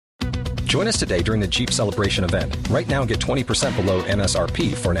Join us today during the Jeep Celebration event. Right now, get 20% below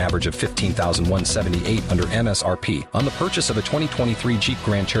MSRP for an average of $15,178 under MSRP on the purchase of a 2023 Jeep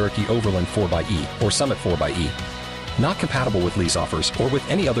Grand Cherokee Overland 4xE or Summit 4xE. Not compatible with lease offers or with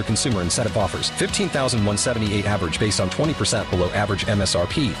any other consumer incentive offers. $15,178 average based on 20% below average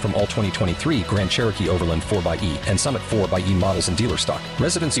MSRP from all 2023 Grand Cherokee Overland 4xE and Summit 4xE models in dealer stock.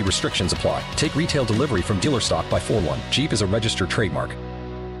 Residency restrictions apply. Take retail delivery from dealer stock by 4/1. Jeep is a registered trademark.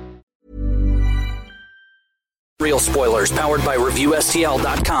 Real spoilers powered by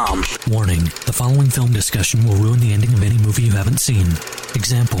ReviewSTL.com. Warning, the following film discussion will ruin the ending of any movie you haven't seen.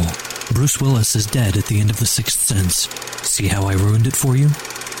 Example, Bruce Willis is dead at the end of The Sixth Sense. See how I ruined it for you?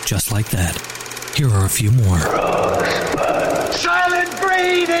 Just like that. Here are a few more. Silent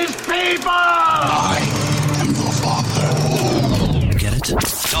breed is people! I am your father. Get it?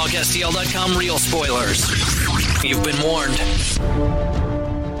 TalkSTL.com real spoilers. You've been warned.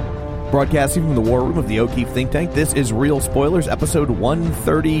 Broadcasting from the war room of the O'Keefe think tank, this is Real Spoilers, episode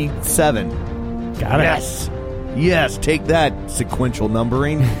 137. Got it. Yes, take that, sequential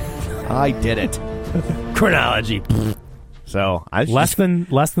numbering. I did it. Chronology. So I less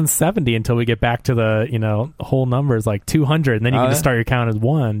than 70 until we get back to the whole numbers like 200, and then you can just start your count as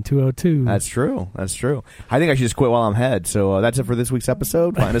 202. That's true. I think I should just quit while I'm ahead. So that's it for this week's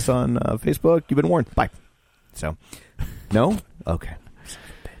episode. Find us on Facebook. You've been warned. Bye. So, no? Okay.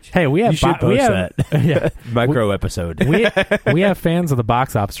 Hey, we have that micro episode. We have fans of the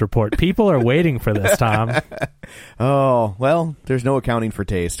box office report. People are waiting for this, Tom. Oh, well, there's no accounting for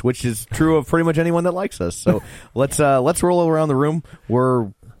taste, which is true of pretty much anyone that likes us. So let's roll around the room.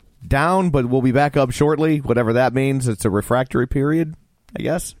 We're down, but we'll be back up shortly. Whatever that means. It's a refractory period, I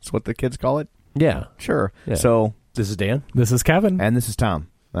guess. That's what the kids call it. Yeah, sure. Yeah. So this is Dan. This is Kevin, and this is Tom.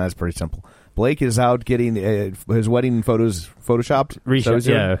 That's pretty simple. Blake is out getting his wedding photos photoshopped.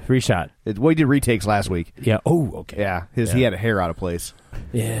 Reshot. We did retakes last week. Yeah. Oh, okay. Yeah, he had a hair out of place.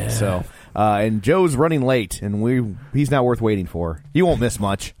 Yeah. So, and Joe's running late, and he's not worth waiting for. You won't miss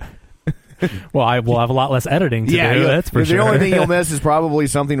much. Well, I will have a lot less editing to do. That's for sure. The only thing you'll miss is probably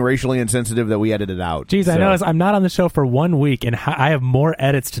something racially insensitive that we edited out. Jeez, I know. I'm not on the show for 1 week, and I have more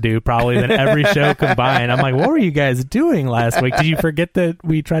edits to do probably than every show combined. I'm like, what were you guys doing last week? Did you forget that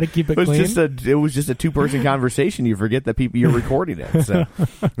we try to keep it clean? It was just a two-person conversation. You forget that you're recording it.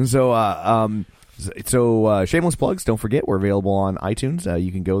 So, shameless plugs. Don't forget, we're available on iTunes.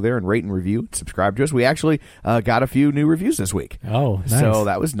 You can go there and rate and review, subscribe to us. We actually got a few new reviews this week. Oh, nice. So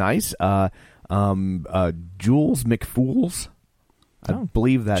that was nice. Jules McFools, I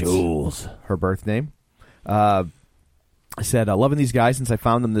believe that's Jules, her birth name. Said, loving these guys since I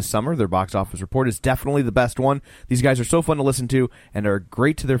found them this summer. Their box office report is definitely the best one. These guys are so fun to listen to and are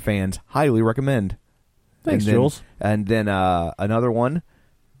great to their fans. Highly recommend. Thanks, Jules. And then another one.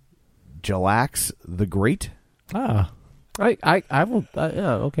 Jalax the Great. I will.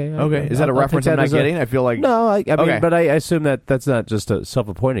 Okay. Okay. Is that a reference I'm not getting? I feel like no. I mean, but I assume that's not just a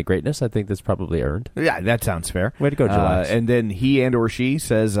self-appointed greatness. I think that's probably earned. Yeah, that sounds fair. Way to go, Jalax. And then he and or she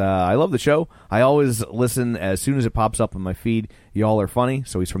says, "I love the show. I always listen as soon as it pops up on my feed. Y'all are funny."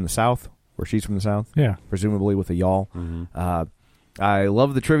 So he's from the South, or she's from the South. Yeah, presumably with a y'all. Mm-hmm. I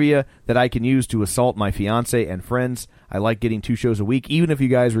love the trivia that I can use to assault my fiance and friends. I like getting 2 shows a week, even if you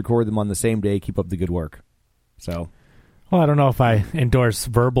guys record them on the same day. Keep up the good work. So, well, I don't know if I endorse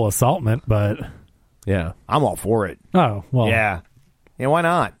verbal assaultment, but yeah, I'm all for it. Oh, well, yeah, why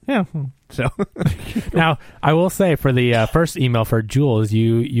not? Yeah. So now I will say for the first email for Jules,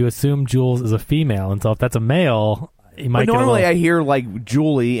 you assume Jules is a female, and so if that's a male, you might. But normally I hear like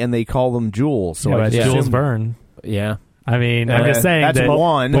Julie, and they call them Jules. So I just Jules Verne. Yeah. I mean, I'm just saying that's that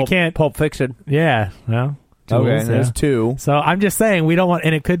one. We can't Pulp Fiction. Yeah. Well. Jules, okay. There's 2. So I'm just saying we don't want,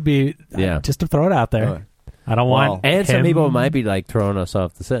 and it could be just to throw it out there. I don't want. And some people might be like throwing us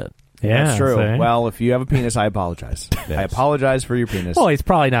off the set. Yeah, that's true. See? Well, if you have a penis, I apologize. Yes. I apologize for your penis. Well, he's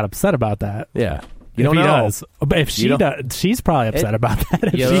probably not upset about that. Yeah. You don't know. Does. But if she does, she's probably upset about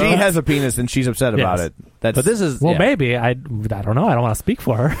that. If she has a penis, then she's upset about it. But this is maybe I don't know. I don't want to speak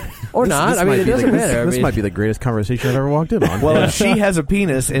for her or not. I mean, it doesn't matter. This might be the greatest conversation I've ever walked in on. Well, if she has a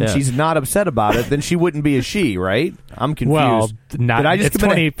penis and she's not upset about it, then she wouldn't be a she, right? I'm confused. Well, not. It's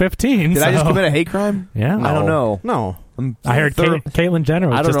 2015. Did I just commit a hate crime? Yeah, I don't know. No, I heard Caitlyn Jenner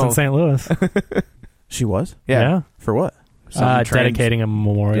was just in St. Louis. She was. Yeah. For what? Dedicating a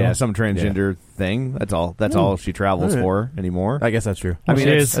memorial. Yeah, some transgender thing. That's all. That's all she travels for anymore. I guess that's true. I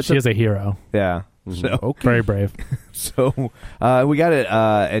mean, she is a hero. Yeah. So very brave. So we got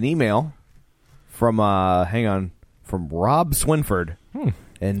an email from from Rob Swinford.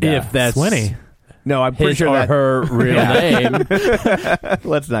 And if that's Swinny. No, I'm pretty his sure or that her real name.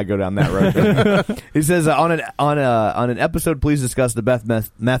 Let's not go down that road. He says on an episode, please discuss the best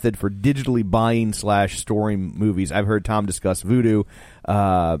method for digitally buying / storing movies. I've heard Tom discuss Vudu.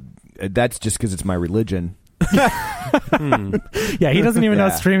 That's just because it's my religion. Yeah, he doesn't even know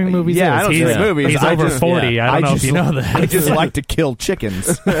what streaming movies is. I don't stream movies. He's over 40. I don't know if you know that. I just like to kill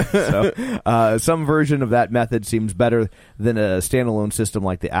chickens. So, some version of that method seems better than a standalone system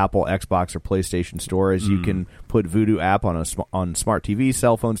like the Apple, Xbox, or PlayStation Store, as you can put Vudu app on smart TVs,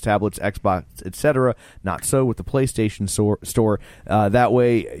 cell phones, tablets, Xbox, etc. Not so with the PlayStation Store. That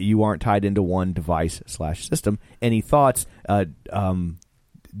way, you aren't tied into one device / system. Any thoughts?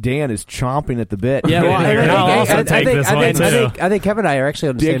 Dan is chomping at the bit. Yeah, well, I I think Kevin and I are actually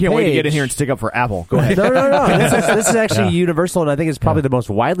on the Dan same can't page. wait to get in here and stick up for Apple. Go ahead. No. This is actually universal, and I think it's probably the most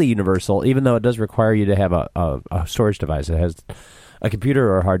widely universal, even though it does require you to have a storage device that has a computer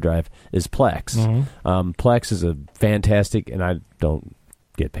or a hard drive, is Plex. Plex is a fantastic, and I don't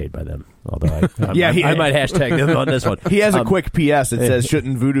get paid by them. Although I might hashtag them on this one. He has a quick PS that says,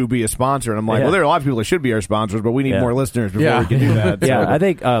 "Shouldn't Vudu be a sponsor?" And I'm like, well, there are a lot of people that should be our sponsors, but we need more listeners before we can do that. Yeah, I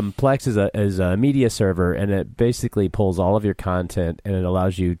think Plex is a media server, and it basically pulls all of your content, and it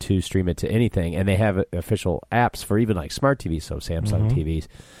allows you to stream it to anything. And they have official apps for even like smart TVs, so Samsung TVs.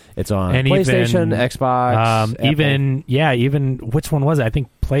 It's on and PlayStation, Xbox, even which one was it? I think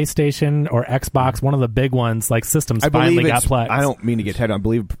PlayStation or Xbox, one of the big ones, like systems finally got Plex. I don't mean to get technical. I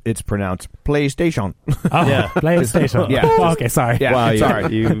believe it's pronounced PlayStation. Oh, yeah, PlayStation. Yeah. Oh, okay, sorry. Yeah, wow, sorry.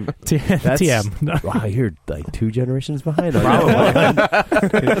 TM. Wow, you're like 2 generations behind.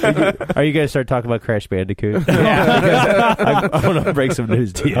 Are you guys start talking about Crash Bandicoot? Yeah. I want to break some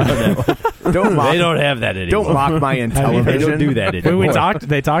news to you on that one. They don't have that anymore. Don't mock my intelligence. They don't do that anymore.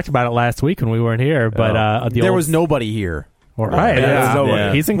 They talked about it last week when we weren't here, but there was nobody here. Right,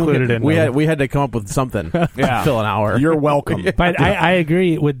 yeah. He's included in. We had to come up with something to fill an hour. You're welcome. But I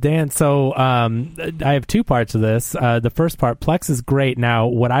agree with Dan. So I have 2 parts of this. The first part, Plex is great. Now,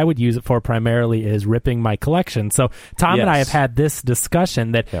 what I would use it for primarily is ripping my collection. So Tom and I have had this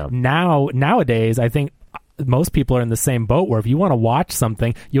discussion that nowadays, I think most people are in the same boat where if you want to watch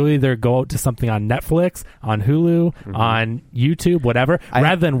something, you'll either go to something on Netflix, on Hulu, on YouTube, whatever,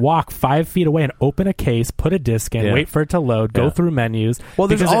 rather than walk 5 feet away and open a case, put a disc in, wait for it to load, go through menus. Well,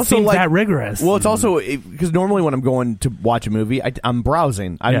 there's because also it seems that rigorous. Well, it's also because normally when I'm going to watch a movie, I'm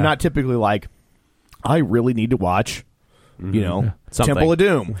browsing. I'm not typically like, I really need to watch, something. Temple of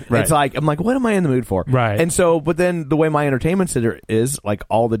Doom. Right. It's like, I'm like, what am I in the mood for? Right. And so, but then the way my entertainment center is, like,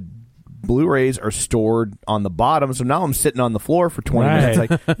 all the Blu-rays are stored on the bottom, so now I'm sitting on the floor for 20 minutes.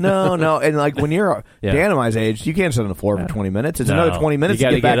 Like, no, and like when you're Dan and my age, you can't sit on the floor for 20 minutes. It's another 20 minutes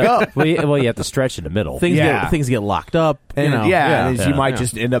to get back up. Well, you have to stretch in the middle. Things get locked up, and you might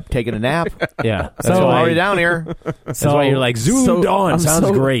just end up taking a nap. That's so why I'm already down here. That's why you're like zoomed on.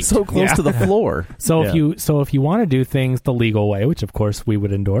 Sounds great. So close to the floor. So if you want to do things the legal way, which of course we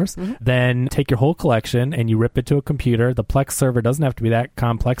would endorse, then take your whole collection and you rip it to a computer. The Plex server doesn't have to be that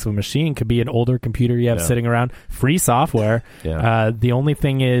complex of a machine. It could be an older computer you have sitting around. Free software. The only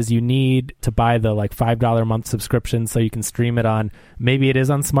thing is you need to buy the like $5 a month subscription so you can stream it on. Maybe it is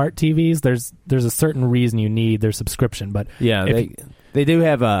on smart TVs. There's a certain reason you need their subscription, but they do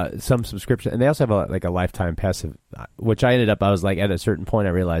have some subscription, and they also have a lifetime passive, which I was like, at a certain point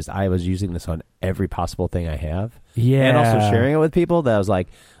I realized I was using this on every possible thing I have, and also sharing it with people. That I was like,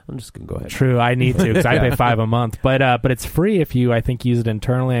 I'm just gonna go ahead. True, I need to because I pay $5 a month, but it's free if you, I think, use it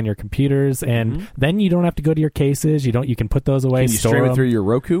internally on your computers, and then you don't have to go to your cases. You can put those away. Can you stream it through your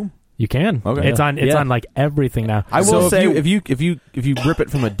Roku? You can. Okay. It's on like everything now. I will say, if you rip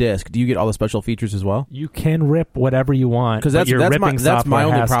it from a disc, do you get all the special features as well? You can rip whatever you want. Because that's my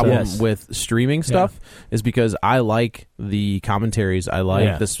only problem with streaming stuff is because I like the commentaries. I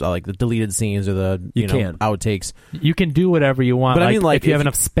like this. I like the deleted scenes or the outtakes. You can do whatever you want. But I mean, like if you have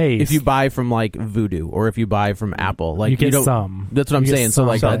enough space. If you buy from like Vudu or if you buy from Apple, like you get some. That's what I'm saying. So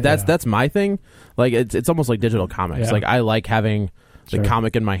like that's my thing. Like it's almost like digital comics. Yeah. Like I like having the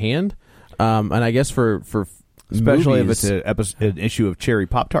comic in my hand, and I guess for especially movies, if it's an issue of Cherry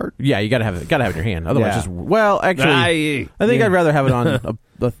Pop-Tart. Yeah, you gotta have it in your hand. Otherwise, actually, I think I'd rather have it on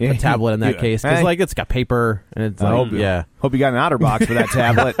a tablet in that case because like it's got paper and it's like, Hope you got an OtterBox for that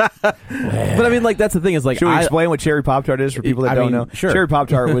tablet. But I mean, like that's the thing is like, should we explain what Cherry Pop-Tart is for people that don't know? Sure. Cherry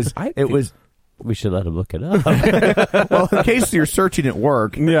Pop-Tart was We should let him look it up. Well, in case you're searching at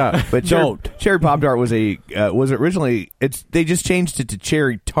work, but Cherry Pop-Tart was originally they just changed it to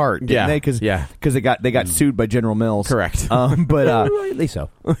Cherry Tart, didn't they? Because they got sued by General Mills. Correct. But rightly so.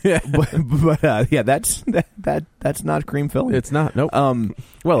 That's not cream filling. It's not. Nope.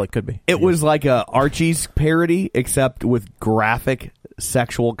 Well, it could be. It was like a Archie's parody, except with graphic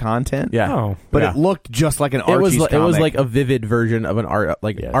sexual content. Yeah. But it looked just like an Archie's comic. It was like a vivid version of an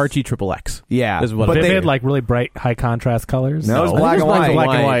Archie XXX. Yeah. Is what but they had like really bright, high contrast colors. No, it was black and white. Black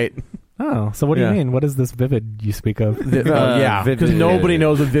and white. Oh, so what do you mean? What is this vivid you speak of? Because nobody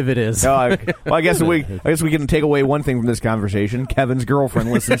knows what vivid is. Well, I guess we can take away one thing from this conversation. Kevin's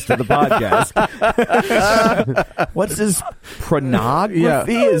girlfriend listens to the podcast. What's this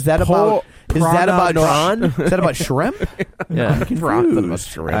pornography? Is that about? Is that about shrimp? Yeah, I'm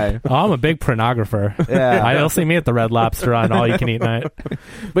shrimp. I'm a big pornographer. Yeah, you'll see me at the Red Lobster on All You Can Eat Night.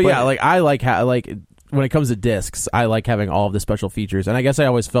 But yeah, I like when it comes to discs, I like having all of the special features, and I guess I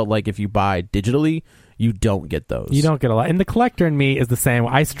always felt like if you buy digitally, you don't get those. You don't get a lot. And the collector in me is the same.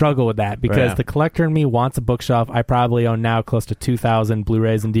 I struggle with that because the collector in me wants a bookshelf. I probably own now close to 2,000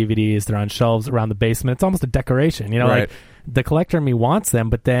 Blu-rays and DVDs. They're on shelves around the basement. It's almost a decoration. Like the collector in me wants them,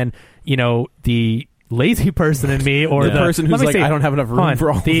 but then, the lazy person in me or the person who's like, I don't have enough room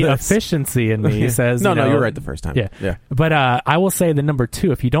for all the this. Efficiency in me says, no, you're right the first time. Yeah. But I will say the number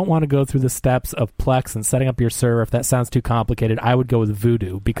 2, if you don't want to go through the steps of Plex and setting up your server, if that sounds too complicated, I would go with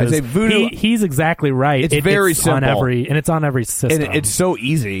Voodoo because he's exactly right. It's very simple. And it's on every system. And it's so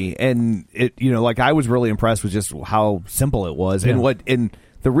easy. And I was really impressed with just how simple it was. Yeah. And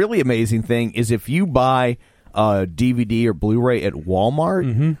the really amazing thing is if you buy a DVD or Blu-ray at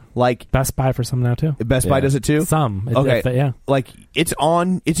Walmart, like Best Buy for some now too. Best Buy does it too. Some, okay, like it's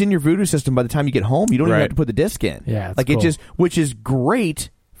in your Voodoo system by the time you get home. You don't even have to put the disc in. Yeah, like cool. which is great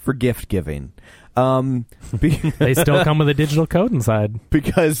for gift giving. They still come with a digital code inside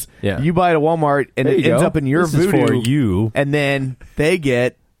because you buy it at Walmart and it ends up in your Voodoo for you, and then they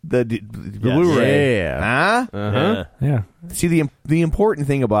get the Blu-ray. Yeah. See, the important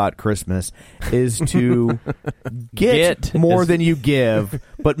thing about Christmas is to get more than you give,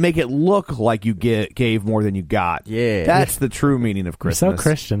 but make it look like you gave more than you got. Yeah, that's the true meaning of Christmas. You're so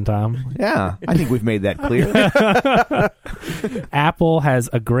Christian, Tom. Yeah, I think we've made that clear. Apple has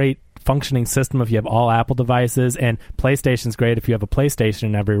a great functioning system if you have all Apple devices, and PlayStation's great if you have a PlayStation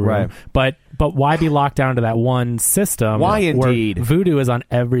in every room. Right. But why be locked down to that one system? Why indeed? Where Voodoo is on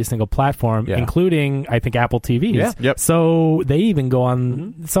every single platform, including I think Apple TVs. Yeah. Yep. So they even go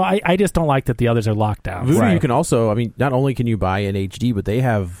on. So I just don't like that the others are locked down. Voodoo, you can also. Not only can you buy in HD, but they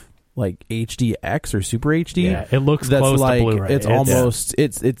have like HDX or Super HD. Yeah, it looks close to Blu-ray. It's almost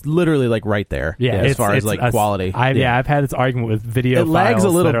it's literally like right there. Yeah, as far as like quality. I've had this argument with video. It lags a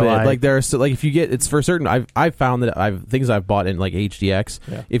little bit. Like there's if you get it's for certain. I've found that things I've bought in like HDX.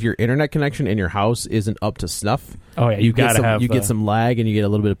 Yeah. If your internet connection in your house isn't up to snuff, you get some lag and you get a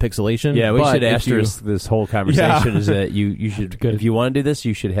little bit of pixelation. Yeah, we should asterisk this whole conversation is that you should if you want to do this,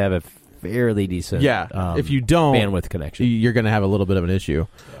 you should have a fairly decent if you don't bandwidth connection, you're going to have a little bit of an issue.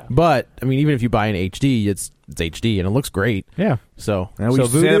 But even if you buy an HD, it's HD and it looks great. Yeah. So we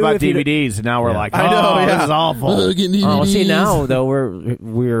said about DVDs, and now we're like, I know, this is awful. See, now though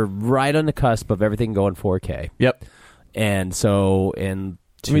we're right on the cusp of everything going 4K. Yep. And so in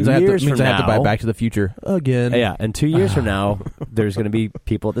 2 means years I have to buy Back to the Future again. Yeah, and 2 years from now, there's going to be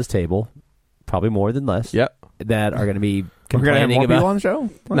people at this table, probably more than less. Yep. That are going to be complaining about people on the show.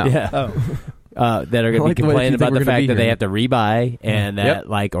 No. Yeah. That are going to be complaining about the fact that they have to rebuy and that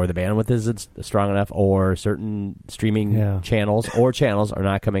or the bandwidth isn't strong enough, or certain streaming channels are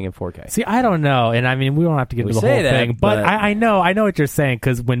not coming in 4K. See, I don't know, and we don't have to get into the whole thing, but I know what you're saying,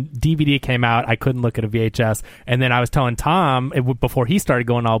 because when DVD came out, I couldn't look at a VHS, and then I was telling Tom before he started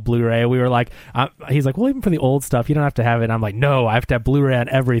going all Blu-ray, we were like, he's like, well, even for the old stuff, you don't have to have it. And I'm like, no, I have to have Blu-ray on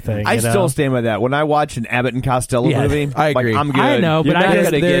everything. I still stand by that. When I watch an Abbott and Costello movie, I agree. I'm good. I know,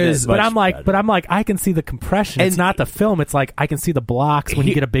 but I'm like, I can see the compression. It's not the film. It's like I can see the blocks when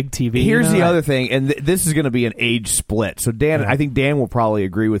you get a big TV. Here's the other thing, and this is going to be an age split. So Dan, I think Dan will probably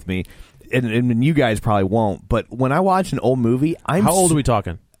agree with me, and you guys probably won't. But when I watch an old movie, how old are we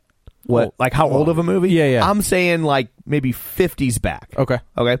talking? What, like how old of a movie? Yeah. I'm saying like maybe 50s back. Okay.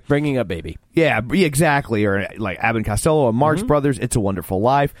 Bringing Up Baby. Yeah, exactly. Or like Abbott and Costello or Marx Brothers, It's a Wonderful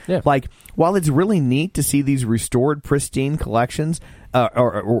Life. Yeah. Like, while it's really neat to see these restored, pristine collections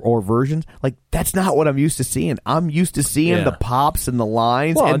or versions, like that's not what I'm used to seeing. I'm used to seeing the pops and the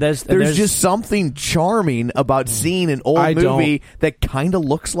lines. Well, and there's just something charming about seeing an old movie that kind of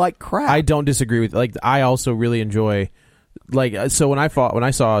looks like crap. I don't disagree with. Like, I also really enjoy like so when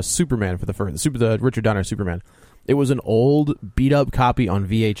I saw Superman for the Richard Donner Superman, it was an old beat up copy on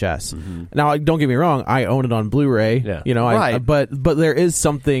VHS. Mm-hmm. Now, don't get me wrong, I own it on Blu-ray. Yeah. You know, right. But there is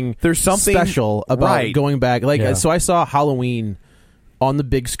something special about going back. Like so, I saw Halloween on the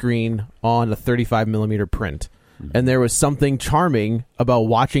big screen on a 35 millimeter print. And there was something charming about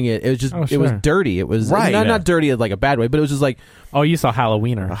watching it. It was just, it was dirty. It was not dirty in like a bad way, but it was just like, oh, you saw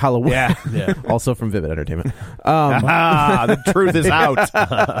Halloweener. Halloween. Yeah. Also from Vivid Entertainment. The truth is out.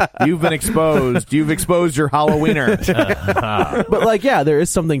 You've been exposed. You've exposed your Halloweener. But like, yeah, there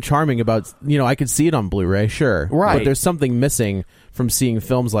is something charming about, you know, I could see it on Blu-ray, sure. Right. But there's something missing from seeing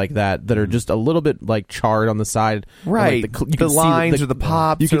films like that are just a little bit like charred on the side. Right. Like the lines or the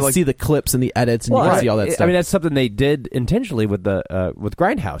pops. You can see the clips and the edits and you can see all that stuff. I mean, that's something they did intentionally with the with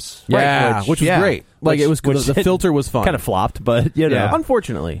Grindhouse. Yeah, right? which was great. Like it was the filter was fun. Kind of flopped, but you know,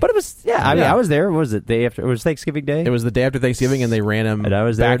 unfortunately. But it was I mean, I was there. What was it day after? It was Thanksgiving Day. It was the day after Thanksgiving, and they ran him. And I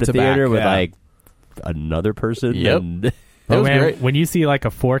was there at the theater with like another person. Yep. And Oh, man, great. When you see like a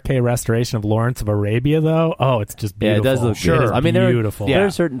 4K restoration of Lawrence of Arabia, though, it's just beautiful. Yeah, it does look sure. I mean, beautiful. There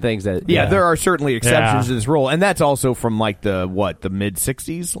are certain things that there are certainly exceptions to this rule, and that's also from like the mid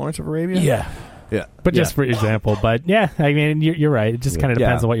 '60s Lawrence of Arabia. Yeah. But just for example, but I mean, you're right. It just kind of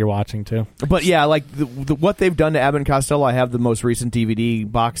depends on what you're watching too. But like what they've done to Abbott and Costello, I have the most recent DVD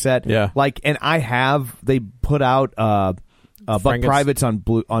box set. Yeah, and they put out. Buck Privates on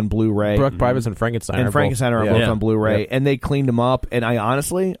Blu-ray. Buck Privates and Frankenstein. And Frankenstein are both on Blu-ray, and they cleaned them up. And I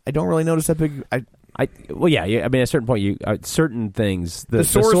honestly don't really notice that big. I mean, at a certain point, certain things the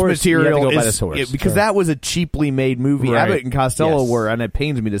source material you have to go is by the source. Because that was a cheaply made movie. Right. Abbott and Costello were, and it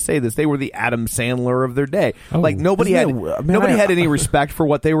pains me to say this, they were the Adam Sandler of their day. Like nobody had any respect for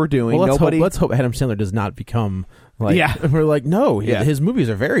what they were doing. Well, let's hope Adam Sandler does not become. We're like, no, his movies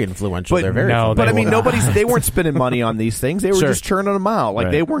are very influential. They're very influential. But I mean, they weren't spending money on these things. They were just churning them out.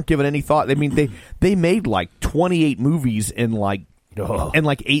 Like they weren't giving any thought. I mean, they made like 28 movies in like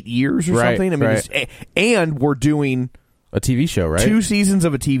 8 years or something. I mean, and we're doing a TV show, right? 2 seasons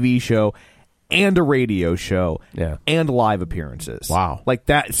of a TV show and a radio show, and live appearances. Wow, like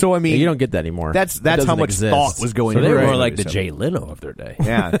that. So I mean, you don't get that anymore. That's how much thought was going. So into they were it. more like the Jay Leno of their day.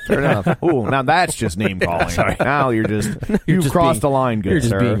 Yeah, fair enough. Ooh, now that's just name calling. Sorry, now you've crossed the line, good you're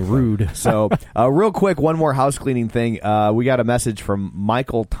sir. Just being rude. So, real quick, one more house cleaning thing. We got a message from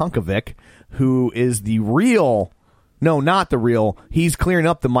Michael Tunkovic, who is the real. No, not the real. He's clearing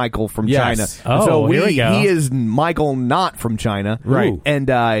up the Michael from China. Oh, so here we go. He is Michael not from China. Right. And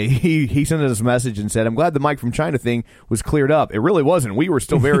he sent us a message and said, I'm glad the Mike from China thing was cleared up. It really wasn't. We were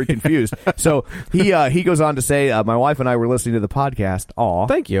still very confused. So he goes on to say, my wife and I were listening to the podcast. Aw.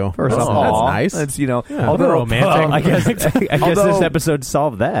 Thank you. First off, that's nice. It's, although romantic. I guess this episode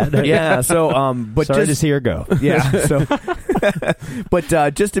solved that. Yeah. So, but sorry to see her go. Yeah. So,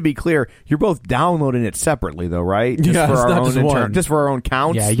 but just to be clear, you're both downloading it separately, though, right? Just for our own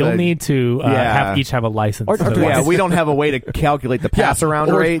counts. Yeah, you'll need to each have a license. We don't have a way to calculate the pass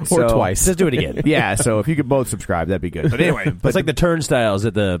around rate. Or twice. Let's do it again. Yeah, so if you could both subscribe, that'd be good. But anyway, it's like the turnstiles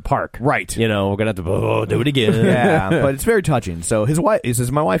at the park, right? You know, we're gonna have to do it again. Yeah, but it's very touching. So he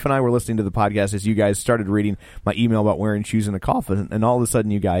says, my wife and I were listening to the podcast as you guys started reading my email about wearing shoes in a coffin, and all of a sudden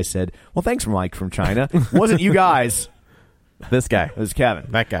you guys said, "Well, thanks, Mike from China." Wasn't you guys? This guy. It was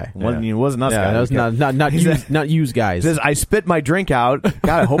Kevin. That guy. It wasn't us guys. That was not used guys. He says, I spit my drink out.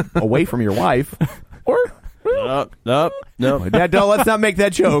 God, I hope away from your wife. Or... No. Let's not make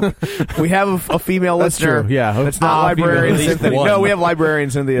that joke. We have a female listener. True. Yeah, it's not librarian Cynthia. No, we have librarian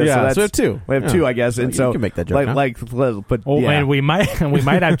Cynthia. Yeah, so we have two. We have two, I guess. And so you can make that joke. And we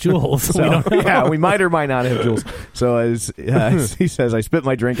might have Jules. So, we don't know. Yeah, we might or might not have Jules. So as he says, I spit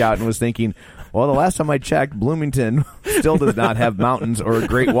my drink out and was thinking, well, the last time I checked, Bloomington still does not have mountains or a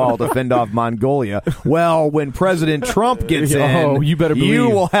Great Wall to fend off Mongolia. Well, when President Trump gets in, you better believe you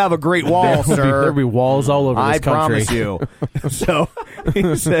will have a Great Wall, sir. There'll be walls all over this country. I promise you. So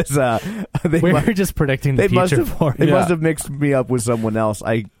he says, we're just predicting the future for They must have mixed me up with someone else.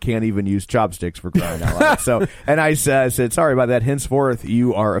 I can't even use chopsticks for crying out loud. So, and I said, sorry about that. Henceforth,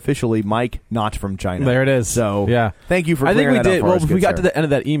 you are officially Mike, not from China. There it is. So, yeah. Thank you for clearing that up for us. We got to the end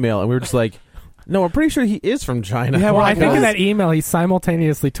of that email, and we were just like, no, I'm pretty sure he is from China. Yeah, well, I think in that email he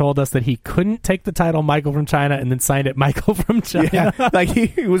simultaneously told us that he couldn't take the title Michael from China and then signed it Michael from China. Yeah, like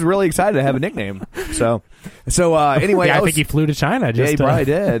he was really excited to have a nickname. So anyway, I think he flew to China. He probably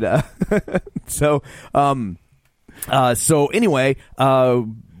did. So anyway.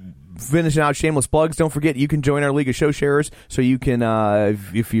 Finishing out shameless plugs. Don't forget you can join our League of Show Sharers. So you can,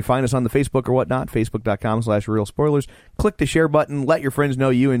 if you find us on the Facebook or whatnot, Facebook.com/Real Spoilers. Click the share button. Let your friends know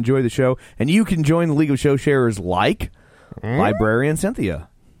you enjoy the show, and you can join the League of Show Sharers like Librarian Cynthia,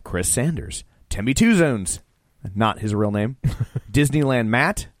 Chris Sanders, Timmy Two Zones, not his real name, Disneyland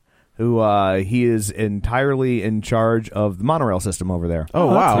Matt, who he is entirely in charge of the monorail system over there. Oh,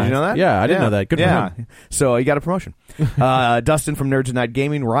 wow. Did you know that? Yeah, I didn't know that. Good for him. So he got a promotion. Dustin from Nerds at Night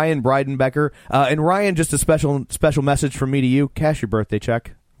Gaming, Ryan Breidenbecker, and Ryan, just a special message from me to you. Cash your birthday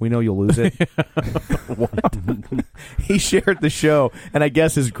check. We know you'll lose it. He shared the show, and I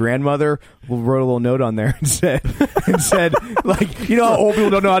guess his grandmother wrote a little note on there and said, like, you know how old people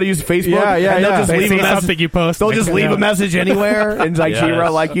don't know how to use Facebook? Yeah. And they'll just leave a message. Something you post. They'll just leave a message anywhere, and like she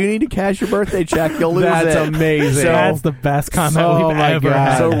wrote, like, you need to cash your birthday check. You'll lose it. That's amazing. So, that's the best comment we've ever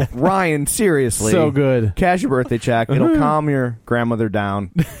had. So Ryan, seriously, so good. Cash your birthday check. It'll calm your grandmother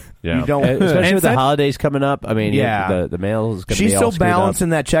down. Yeah. You don't, especially with the holidays coming up. I mean, yeah. the mail is going to be She's all so balancing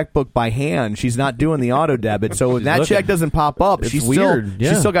that checkbook by hand. She's not doing the auto debit. So if that check doesn't pop up, she's weird.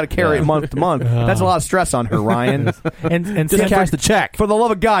 She's still got to carry it month to month. That's a lot of stress on her, Ryan. and just cash the check. For the love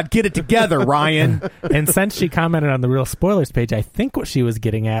of God, get it together, Ryan. And since she commented on the Real Spoilers page, I think what she was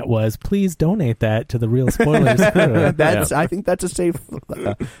getting at was, please donate that to the Real Spoilers crew. I think that's a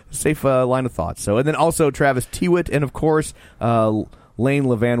safe line of thought. So, and then also Travis Tewitt, and of course, Lane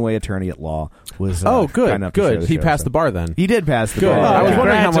Levanway, attorney at law, was good. He passed the bar then. He did pass the bar. I was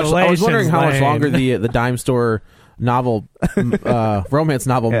wondering how much longer the dime store novel romance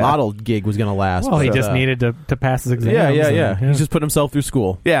novel model gig was going to last. Well, he just needed to pass his exams. Yeah. He's just putting himself through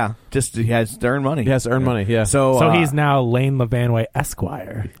school. Yeah, just he has to earn money. He has to earn money. Yeah. So he's now Lane Levanway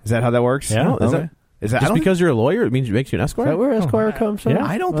Esquire. Is that how that works? Yeah. Is that just because you're a lawyer? It makes you an esquire. Is that where Esquire comes from? Yeah,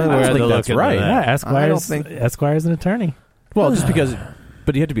 I don't think that's right. Yeah, Esquire's an attorney. Well, just because,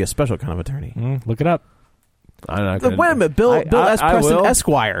 but you have to be a special kind of attorney. Look it up. I'm not gonna, wait a minute, Bill S. Preston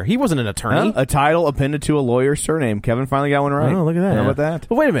Esquire. He wasn't an attorney. A title appended to a lawyer's surname. Kevin finally got one right. Oh, look at that! How about that?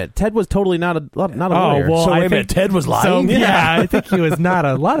 But wait a minute, Ted was totally not a lawyer. Well, so wait a minute, Ted was lying. So, yeah, I think he was not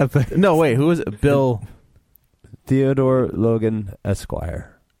a lot of things. No, wait, who was it? Bill Theodore Logan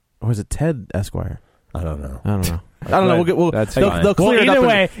Esquire, or was it Ted Esquire? I don't know. They'll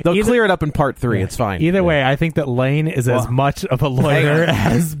clear it up in part 3. It's fine. Either way, I think that Lane is as much of a lawyer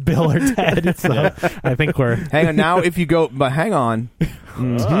as Bill or Ted. So I think we're hang on now. If you go, but hang on.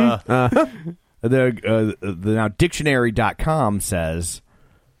 The now dictionary.com says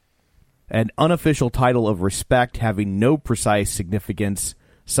an unofficial title of respect having no precise significance,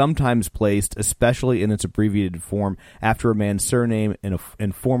 sometimes placed, especially in its abbreviated form, after a man's surname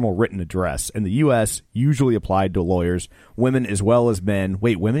in formal written address. In the U.S., usually applied to lawyers, women as well as men.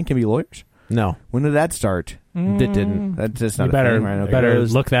 Wait, women can be lawyers? No. When did that start? It didn't. That's just not you better, a thing, right? Okay. Better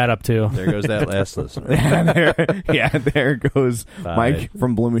look that up, too. There goes that last listener. There goes Mike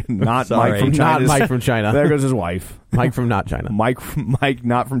from Blooming. Not Mike from China. Not Mike from China. There goes his wife. Mike from not China. Mike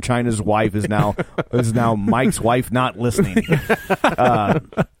not from China's wife is now Mike's wife not listening.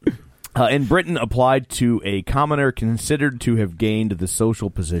 In Britain, applied to a commoner considered to have gained the social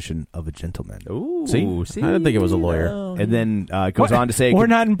position of a gentleman. Ooh, see? I didn't think it was a lawyer. No. And then it goes on to say... We're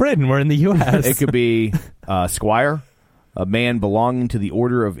not in Britain. We're in the U.S. It could be squire, a man belonging to the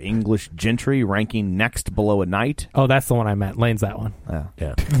order of English gentry, ranking next below a knight. Oh, that's the one I meant. Lane's that one.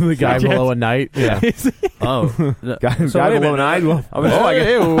 Yeah. The guy below a knight. Yeah. Guy below a knight. Well,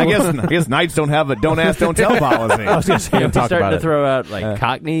 I guess knights don't have a don't ask, don't tell policy. I was going to say, I'm starting to throw out like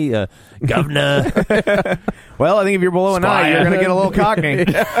Cockney, governor. Well, I think if you're below a knight, you're going to get a little Cockney.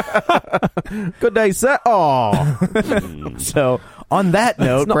 Good day, sir. Oh. So, on that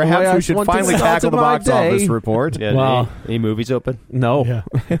note, perhaps we should finally tackle the box office report. Yeah, well, any movies open? No. Yeah.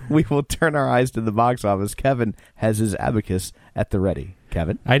 We will turn our eyes to the box office. Kevin has his abacus at the ready.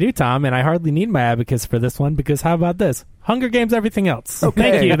 Kevin? I do, Tom, and I hardly need my abacus for this one because how about this? Hunger Games, everything else.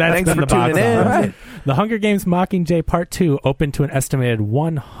 Okay. Thank you. That's Thanks been for the box tuning in. Right. The Hunger Games Mockingjay Part 2 opened to an estimated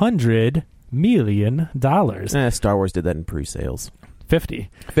 $100 million. Star Wars did that in pre-sales. 50.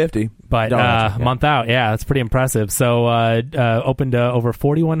 But month out, yeah, that's pretty impressive. So opened to over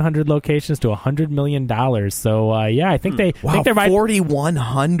 4,100 locations to $100 million. So I think they think there might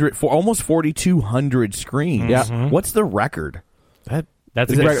 4,100 for almost 4,200 screens. Yeah, what's the record?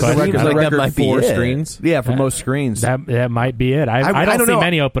 That's a good question. The record might be 4 screens. Yeah, for most screens. That might be it. I don't see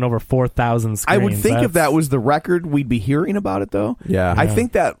many open over 4,000 screens. I would think if that was the record, we'd be hearing about it, though. Yeah. I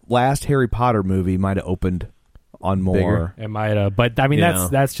think that last Harry Potter movie might have opened on more. It might have, but I mean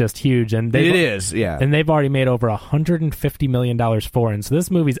that's just huge, and it is, yeah. And they've already made over $150 million foreign. So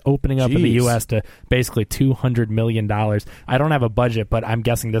this movie's opening up in the U.S. to basically $200 million. I don't have a budget, but I'm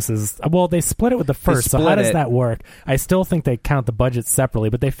guessing this is they split it with the first. So how does that work? I still think they count the budget separately,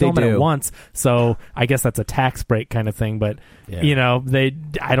 but they film it once, so I guess that's a tax break kind of thing. But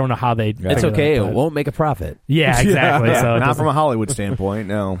I don't know how they. It's okay. It won't make a profit. Yeah, exactly. Yeah. So not from a Hollywood standpoint,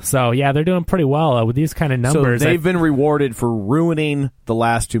 no. So yeah, they're doing pretty well with these kind of numbers. So they've been rewarded for ruining the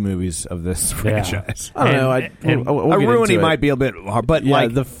last two movies of this franchise. I don't know. We'll ruining might be a bit hard, but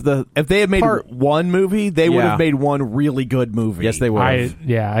if they had made one movie, they would have made one really good movie. Yes, they would. I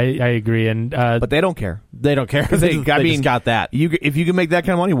agree, and but they don't care. They don't care. They just got that. If you can make that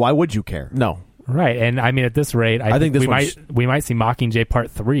kind of money, why would you care? No. Right, and I mean, at this rate, I think we might see Mockingjay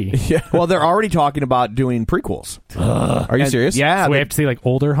Part 3. Yeah. Well, they're already talking about doing prequels. Are you serious? Yeah. So we have to see like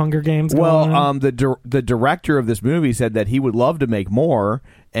older Hunger Games. The director of this movie said that he would love to make more,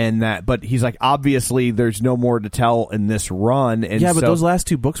 but he's like, obviously, there's no more to tell in this run. And but those last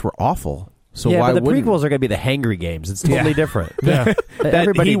two books were awful. So why but the prequels are going to be the Hangry Games. It's totally different. Yeah.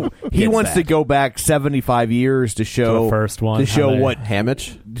 Everybody he wants to go back 75 years to show the first one, to show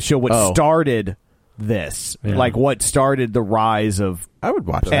what started this, like what started the rise of. I would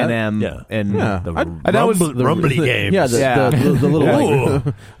watch NM and that was the Rumbly Games. Yeah, the little. I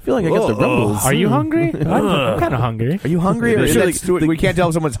feel like I got the rumbles. Are you hungry? I'm kind of hungry. Are you hungry? We can't tell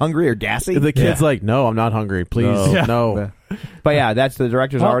if someone's hungry or gassy. The kid's like, no, I'm not hungry. Please, no. But yeah, that's the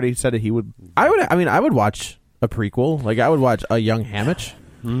director's already said that he would. I would watch a prequel. Like I would watch a young Hammich.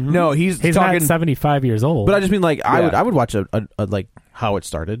 Mm-hmm. No, he's talking not 75 years old. But I just mean like I would watch a like how it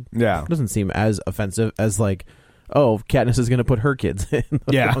started. Yeah, it doesn't seem as offensive as like, oh, Katniss is going to put her kids in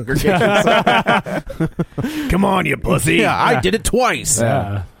the Hunger Games. Come on, you pussy! Yeah, I did it twice.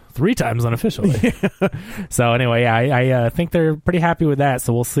 Yeah. 3 times unofficially. So anyway, I think they're pretty happy with that.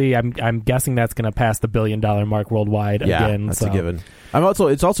 So we'll see. I'm guessing that's going to pass the $1 billion mark worldwide again. That's a given.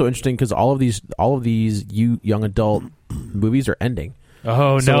 It's also interesting because all of these young adult movies are ending.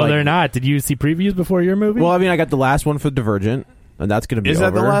 Oh no, they're not. Did you see previews before your movie? Well, I mean, I got the last one for Divergent. And that's going to be over. Is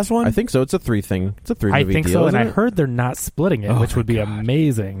that the last one? I think so. It's a 3 thing. It's a 3 movie I think deal, so, and I it? heard they're not splitting it, which would be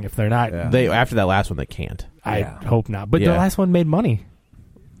amazing if they're not. Yeah. They after that last one, they can't. I hope not. But the last one made money.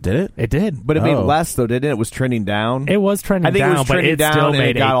 Did it? It did. But it made less, though, didn't it? It was trending down. It was trending down, but it still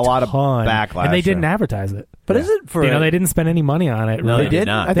made got a lot of backlash. And they didn't advertise it. But is it for... they didn't spend any money on it. No, really. they did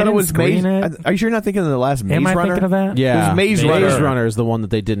not. I thought it was Maze... Are you sure you're not thinking of the last Maze Runner? Am I thinking of that? Yeah. It was Maze Runner is the one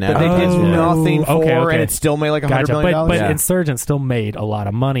that they didn't advertise. They did nothing for, and it still made like $100 million. But Insurgent still made a lot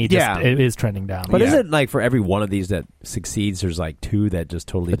of money. It is trending down. But is it like for every one of these that succeeds, there's like 2 that just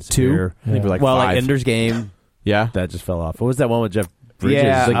totally disappear? 2? I think like 5. Like Ender's Game. Yeah. That just fell off. What was that one with Jeff Bridges?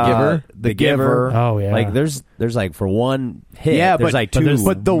 Yeah, The Giver. Oh yeah. Like there's like for one hit, there's like 2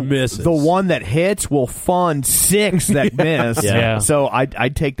 misses. The one that hits will fund 6 that miss. Yeah. So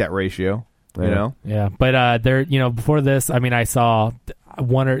I'd take that ratio. You know. Yeah, but there, before this, I mean, I saw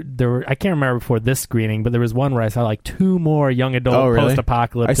I can't remember before this screening, but there was one where I saw like 2 more young adult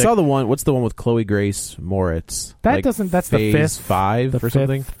post-apocalyptic. I saw the one. What's the one with Chloe Grace Moritz? That's the phase 5 or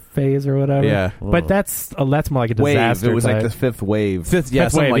something. Phase or whatever. Yeah, but that's more like a disaster. Wave. It was like the 5th wave. Something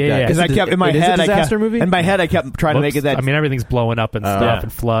wave, like that. Because I kept in my head, movie. In my head, I kept trying to make it that. I mean, everything's blowing up and stuff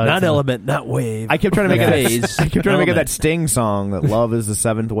and floods. Not element, not wave. I kept trying to make it. I kept trying to make it that Sting song that love is the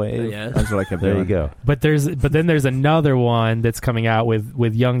 7th wave. Yeah, that's what I kept doing. There you go. But then there's another one that's coming out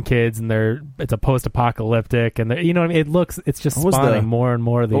with young kids, and it's a post-apocalyptic, and you know what I mean. It's just spawning more and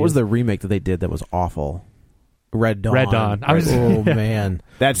more of these. What was the remake that they did that was awful? Red Dawn. Oh man,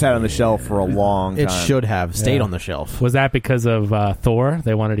 that sat on the shelf for a long time. It should have stayed on the shelf. Was that because of Thor?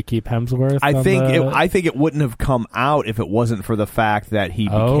 They wanted to keep Hemsworth. I think it wouldn't have come out if it wasn't for the fact that he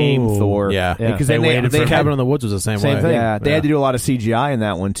became Thor. Yeah, because they Cabin in the Woods was the same way. Thing. Yeah, they had to do a lot of CGI in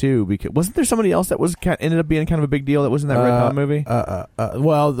that one too. Because wasn't there somebody else that ended up being kind of a big deal that was in that Red Dawn movie?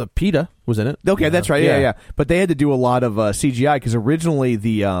 Well, the PETA was in it. Okay, that's right. Yeah. But they had to do a lot of CGI because originally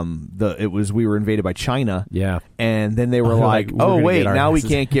we were invaded by China. Yeah, and then they were like, oh wait, now we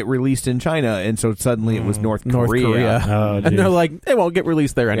can't get released in China, and so suddenly it was North Korea. Oh, and they're like, they won't get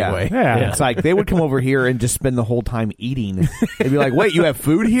released there anyway. Yeah. It's like they would come over here and just spend the whole time eating. They'd be like, wait, you have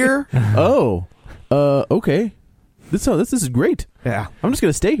food here? Okay. This is great. Yeah, I'm just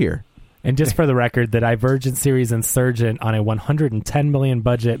gonna stay here. And just for the record, the Divergent series Insurgent on a $110 million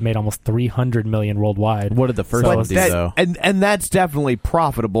budget made almost $300 million worldwide. What did the first one do, though? And that's definitely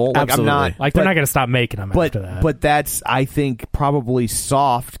profitable. Like, absolutely. I'm not they're not going to stop making them after that. But that's, I think, probably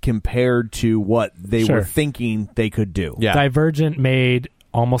soft compared to what they were thinking they could do. Yeah. Divergent made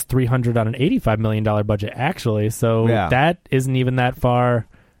almost $300 on an $85 million budget, actually. So that isn't even that far.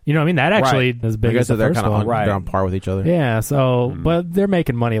 You know what I mean? That actually is big as the they're first one. They're on par with each other. Yeah, so, but they're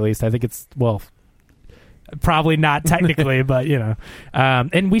making money at least. I think it's, well, probably not technically, but, you know.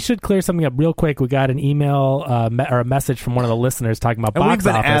 And we should clear something up real quick. We got an email or a message from one of the listeners talking about box office.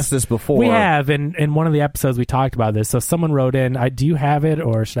 We've been asked this before. We have. In one of the episodes, we talked about this. So someone wrote in, do you have it,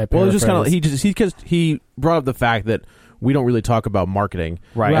 or should I paraphrase? Well, it's just kind of, he brought up the fact that we don't really talk about marketing.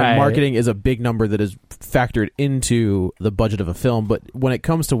 Right. And marketing is a big number that is factored into the budget of a film. But when it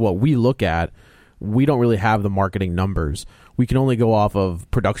comes to what we look at, we don't really have the marketing numbers. We can only go off of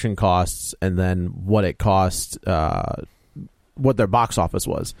production costs and then what it cost, what their box office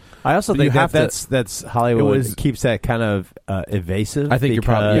was. I also think that's Hollywood keeps that kind of evasive. I think you're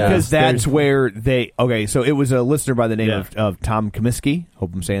probably because that's where they. Okay, so it was a listener by the name of Tom Comiskey.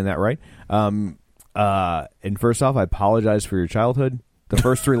 Hope I'm saying that right. And first off, I apologize for your childhood. The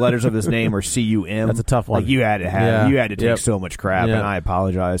first three letters of his name are C-U-M. That's a tough one. Like you had to take so much crap, and I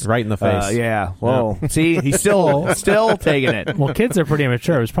apologize. Right in the face. Yeah. Well, see, he's still taking it. Well, kids are pretty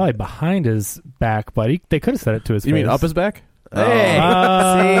immature. It was probably behind his back, but they could have said it to his face. You mean up his back?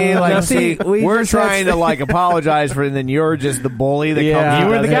 Hey, we're trying to apologize for it, and then you're just the bully that comes. You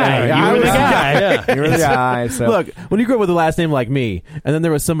were the guy. You were the guy. You were the guy. So. Look, when you grew up with a last name like me, and then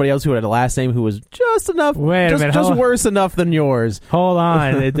there was somebody else who had a last name who was just enough, just worse enough than yours. Hold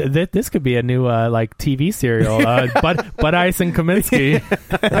on, this could be a new TV serial. Bud Ice and Kaminsky.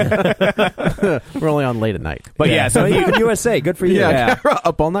 We're only on late at night, but so even USA, good for you. Yeah.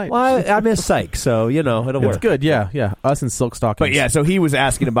 Up all night. Well, I miss Psych, so it'll work. It's good. Yeah. Us and Silk. But so he was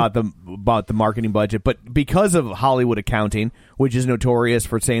asking about the marketing budget, but because of Hollywood accounting, which is notorious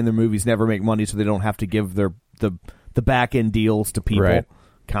for saying their movies never make money, so they don't have to give the back end deals to people. Right.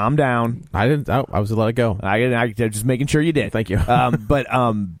 Calm down. I didn't. I was let it go. I just making sure you did. Thank you. But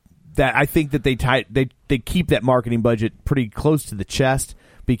that I think that they keep that marketing budget pretty close to the chest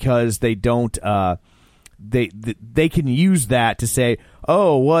because they don't. They can use that to say,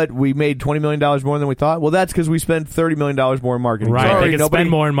 oh, what, we made $20 million more than we thought? Well, that's because we spent $30 million more in marketing. Right, Sorry, they can spend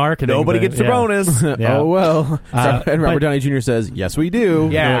more in marketing. Nobody gets the bonus. Yeah. Oh, well. And Robert Downey Jr. says, yes, we do.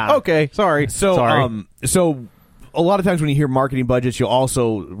 Yeah. Like, okay, sorry. So a lot of times when you hear marketing budgets, you'll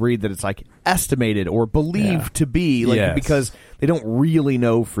also read that it's estimated or believed to be because they don't really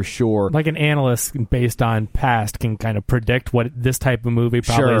know for sure. Like an analyst based on past can kind of predict what this type of movie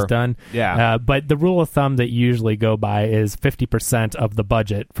probably has done. Yeah. But the rule of thumb that you usually go by is 50% of the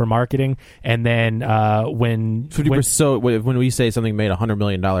budget for marketing, and then when 50%. So when we say something made $100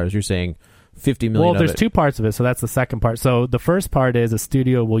 million, you're saying $50 million. Well, there's two parts of it, so that's the second part. So the first part is a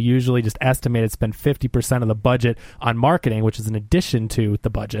studio will usually just estimate it spend 50% of the budget on marketing, which is in addition to the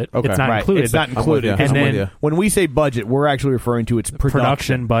budget. Okay. It's not included. It's not included. And then when we say budget, we're actually referring to its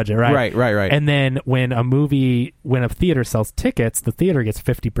production budget, right? Right. And then when a theater sells tickets, the theater gets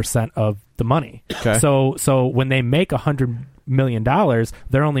 50% of the money. Okay. So when they make $100 million,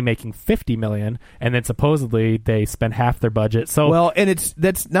 they're only making $50 million, and then supposedly they spend half their budget. So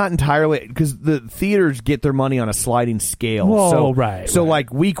that's not entirely because the theaters get their money on a sliding scale. Whoa, right. So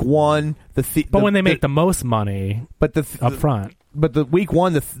like week one, when they make the most money, but up front. But the week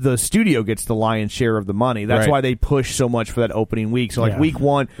one, the studio gets the lion's share of the money. That's why they push so much for that opening week. So week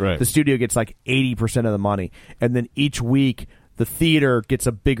one, the studio gets 80% of the money, and then each week the theater gets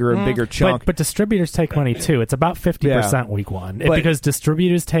a bigger and bigger chunk. But distributors take money too. It's about 50% week one because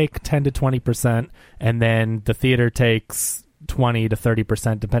distributors take 10 to 20%, and then the theater takes 20 to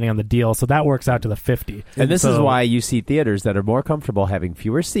 30% depending on the deal. So that works out to the 50. And this is why you see theaters that are more comfortable having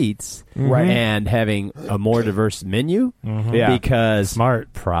fewer seats and having a more diverse menu because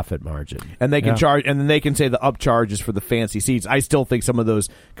smart profit margin. And they can charge, and then they can say the upcharge is for the fancy seats. I still think some of those,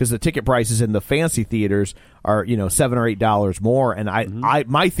 because the ticket prices in the fancy theaters are $7 or $8 more. And I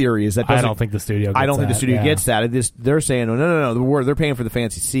my theory is that I don't think the studio gets that. They're saying no, they're paying for the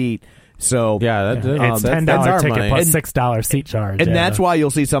fancy seat. So it's $10 ticket plus $6 seat charge, and that's why you'll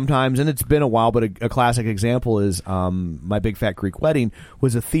see sometimes, and it's been a while, but a classic example is My Big Fat Greek Wedding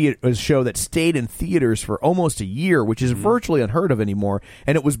was a show that stayed in theaters for almost a year, which is virtually unheard of anymore,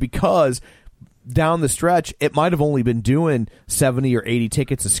 and it was because down the stretch it might have only been doing 70 or 80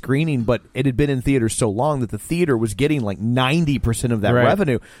 tickets a screening, but it had been in theaters so long that the theater was getting 90% of that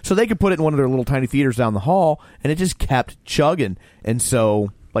revenue, so they could put it in one of their little tiny theaters down the hall, and it just kept chugging, and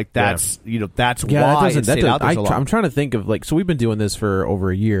so. That's why it stayed out there so long. I'm trying to think of so we've been doing this for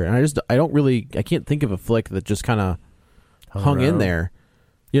over a year, and I can't think of a flick that just kind of hung in there.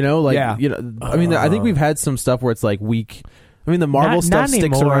 I mean, I think we've had some stuff where it's week I mean, the Marvel stuff sticks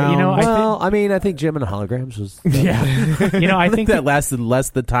anymore, around. You know, I think Jim and Holograms was. Yeah. You know, I think that lasted less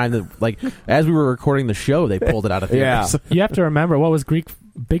the time that, like, as we were recording the show, they pulled it out of theaters. Yeah. You have to remember, what was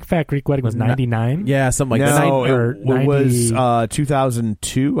Big Fat Greek Wedding was 99? Yeah, something like that. No, it was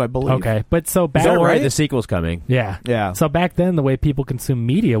 2002, I believe. Okay, but so back... Don't worry, the sequel's coming. Yeah. So back then, the way people consumed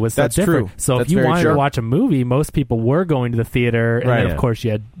media was so different. True. So That's if you wanted true. to watch a movie, most people were going to the theater, and then, of course, you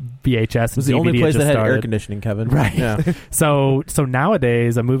had VHS. It was the only place that had air conditioning, Kevin. Right. Yeah. So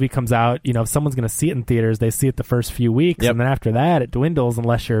nowadays, a movie comes out, you know, if someone's going to see it in theaters, they see it the first few weeks, and then after that, it dwindles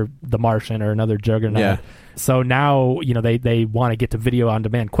unless you're The Martian or another juggernaut. Yeah. So now, you know, they want to get to video on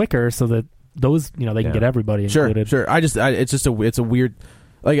demand quicker so that those, you know, they can get everybody included. Sure. It's a weird,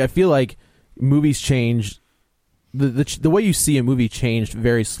 like, I feel like movies change. The way you see a movie changed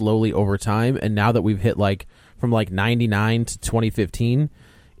very slowly over time, and now that we've hit, like, from like 99 to 2015,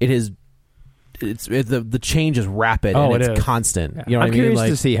 the change is rapid and it's constant. Yeah. You know what I mean? I'm curious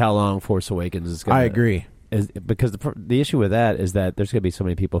like, to see how long Force Awakens is going to... I agree. Because the issue with that is that there's going to be so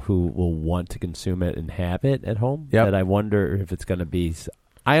many people who will want to consume it and have it at home that I wonder if it's going to be...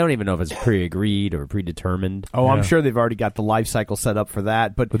 I don't even know if it's pre-agreed or predetermined. Oh, I'm sure they've already got the life cycle set up for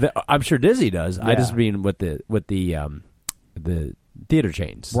that. But I'm sure Disney does. I just mean with the theater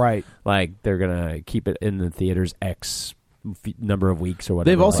chains, right? Like they're gonna keep it in the theaters X number of weeks or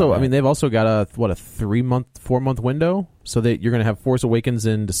whatever. They've also, they've also got a 4-month window, so that you're gonna have Force Awakens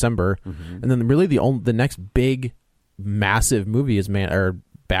in December, and then really the next big massive movie is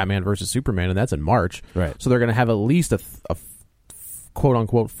Batman versus Superman, and that's in March. Right. So they're gonna have at least a quote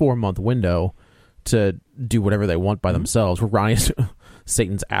unquote 4-month window to do whatever they want by themselves. Where Ronnie's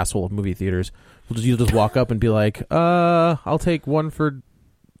Satan's asshole of movie theaters. You'll just walk up and be like, I'll take one for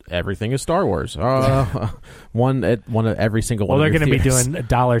everything is Star Wars. One at every single one. Well, of they're your going to be theaters. doing a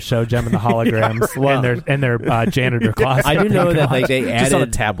dollar show, Gem and the Holograms, in their janitor closet. I do know that they added just on a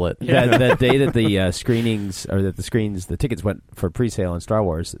tablet. That day that the screenings or that the tickets went for pre-sale on Star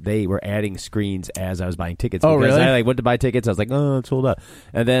Wars, they were adding screens as I was buying tickets. Oh, because really? I went to buy tickets. I was like, oh, it's sold out.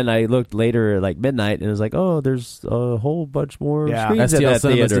 And then I looked later, like midnight, and it was like, oh, there's a whole bunch more screens at STL that Cinemas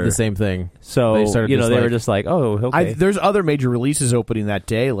theater. did the same thing. So they were just like, oh, okay. There's other major releases opening that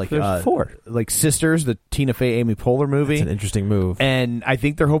day. Like there's 4. Like Sisters, the Tina Fey, Amy Poehler movie. It's an interesting move. And I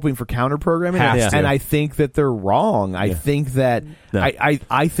think they're hoping for counter programming. Has to. And I think that they're wrong. I think that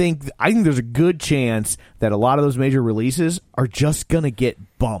I think there's a good chance that a lot of those major releases are just gonna get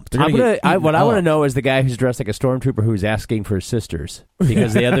bumped. What I want to know is the guy who's dressed like a stormtrooper who's asking for Sisters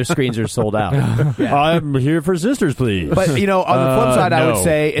because the other screens are sold out. I'm here for Sisters, please. But on the flip side, I would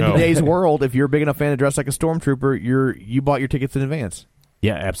say in today's world, if you're a big enough fan to dress like a stormtrooper, you bought your tickets in advance.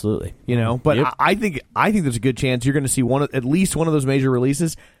 Yeah, absolutely. But I think there's a good chance you're going to see at least one of those major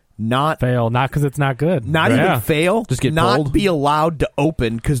releases not fail, not because it's not good, not even fail, just get not pulled. Be allowed to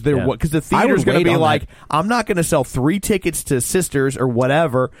open because the theater's going to be like, I'm not going to sell 3 tickets to Sisters or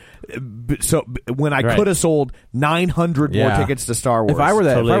whatever. So when I could have sold 900 more tickets to Star Wars. If I were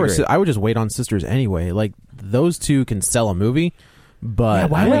I would just wait on Sisters anyway. Like those two can sell a movie. But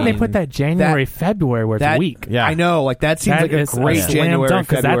why wouldn't they put that January, February where it's weak? Yeah, I know. Like that seems like a great January, February.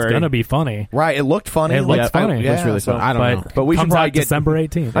 Because that's going to be funny, right? It looked funny. It looked funny. It looks really fun. I don't know, but we should probably get December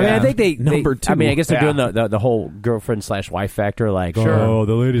 18th. I mean, I think they number 2. I mean, I guess they're doing the whole girlfriend / wife factor. Like, oh,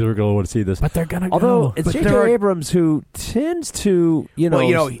 the ladies are going to want to see this, but they're going to. Although it's J.J. Abrams who tends to,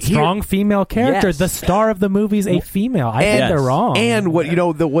 strong female character. Yes. The star of the movie's a female. I think they're wrong. And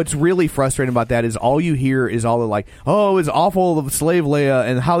what's really frustrating about that is all you hear is all the like, oh, it's awful of Slave Leia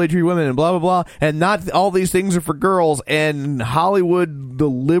and how they treat women and blah blah blah, and not all these things are for girls. And Hollywood, the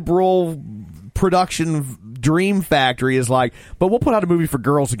liberal production dream factory, is like, but we'll put out a movie for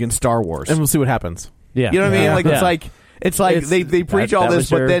girls against Star Wars, and we'll see what happens. Yeah, you know what I mean? Like it's like they preach all this,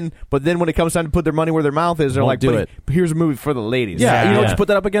 but then when it comes time to put their money where their mouth is, they're like, do it. Here's a movie for the ladies. Yeah, you know what you put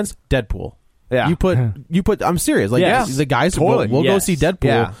that up against? Deadpool. Yeah, you put. I'm serious. Like the guys, we'll go see Deadpool.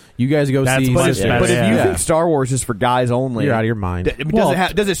 Yeah. You guys go see. But if you think Star Wars is for guys only, you're out of your mind.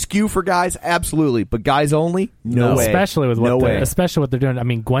 Does it skew for guys? Absolutely, but guys only, no way. Especially with what they're doing. I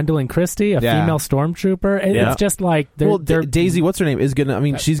mean, Gwendolyn Christie, a female stormtrooper. It's just like they're Daisy. What's her name? Is gonna. I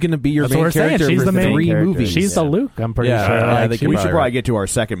mean, she's gonna be your main character. She's the main 3 movies. She's the Luke. I'm pretty sure. We should probably get to our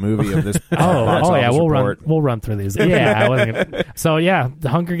second movie of this. We'll run through these. Yeah. So the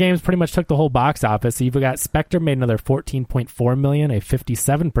Hunger Games pretty much took the whole box office. You've got Spectre made another $14.4 million, a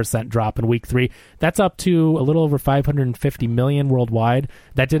 57% drop in week 3. That's up to a little over $550 million worldwide.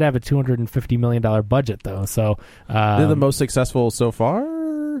 That did have a $250 million budget though. So they're the most successful so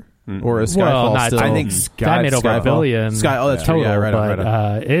far. Or is Skyfall Well, not, still? I think that made over $1 billion. Oh, that's true. Total, Yeah, right on, but,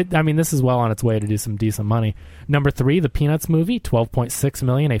 right on. this is well on its way to do some decent money. Number 3, the Peanuts movie, $12.6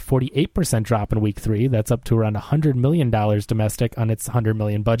 million, a 48% drop in week 3. That's up to around $100 million domestic on its $100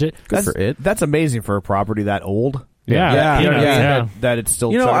 million budget. Good for it. That's amazing for a property that old. Yeah. That it's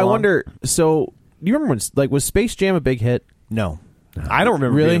still. I wonder. So, you remember when was Space Jam a big hit? No. I don't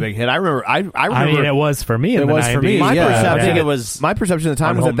remember being a big hit. I remember. I remember. I mean, it was for me. In the 90s. For me. My perception, I think it was. My perception at the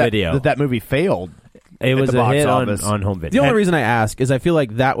time was that movie failed. It was a hit on home video. The only reason I ask is I feel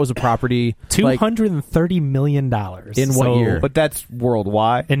like that was a property $230 million in what year? But that's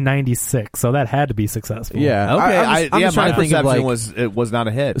worldwide in '96, so that had to be successful. Yeah, okay. I'm just trying my to think of perception it was not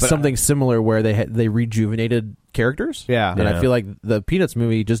a hit. But something similar where they rejuvenated characters. Yeah, and I feel like the Peanuts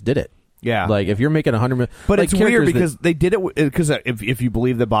movie just did it. Yeah, like if you're making $100 million, but it's weird because they did it because if you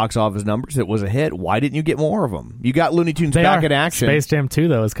believe the box office numbers, it was a hit. Why didn't you get more of them? You got Looney Tunes Back in Action. Space Jam 2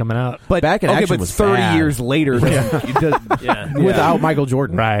 though is coming out, but Back in Action was 30 bad. years later, without Michael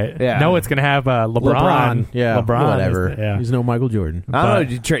Jordan, right? Yeah, no, it's gonna have LeBron. Yeah, LeBron, whatever. He's no Michael Jordan. I don't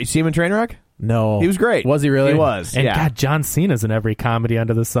know. Did you see him in Trainwreck? No, he was great. Was he really? He was. And God, John Cena's in every comedy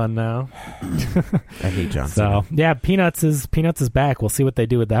under the sun now. I hate John Cena. So yeah, Peanuts is back. We'll see what they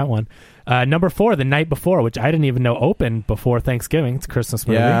do with that one. Number 4, The Night Before, which I didn't even know opened before Thanksgiving. It's a Christmas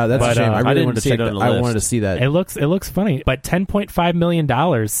movie. Yeah, that's a shame. I really wanted to see it on the list. I wanted to see that. It looks funny, but $10.5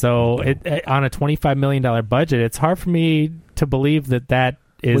 million. So it on a $25 million budget, it's hard for me to believe that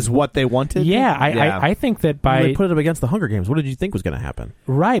was what they wanted. Yeah, I think that they put it up against the Hunger Games. What did you think was going to happen?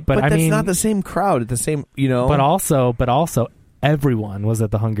 Right, but I that's mean, not the same crowd. It's the same, But also, everyone was at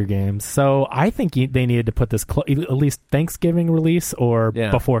the Hunger Games, so I think they needed to put this at least Thanksgiving release or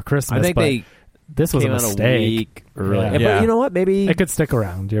before Christmas. I think this was a week mistake. early. Yeah. But you know what? Maybe it could stick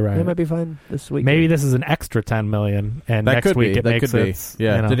around. You're right. It might be fine this week. Maybe this is an extra $10 million, and that next week it that makes could it. Be.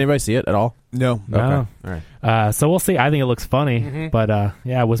 Yeah. Did anybody see it at all? No. No. Okay. All right. So we'll see. I think it looks funny, but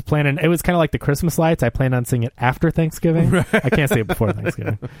I was planning. It was kind of like the Christmas lights. I planned on seeing it after Thanksgiving. I can't see it before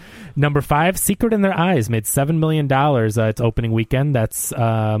Thanksgiving. Number 5, Secret in Their Eyes made $7 million. Its opening weekend. That's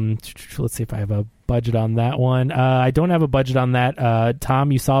let's see if I have a budget on that one. I don't have a budget on that.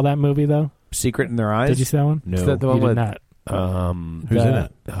 Tom, you saw that movie though? Secret in Their Eyes. Did you see that one? No. Is that the one you with did not. Who's in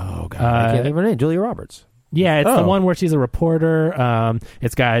it? Oh God, I can't think of her name. Julia Roberts. Yeah, it's the one where she's a reporter.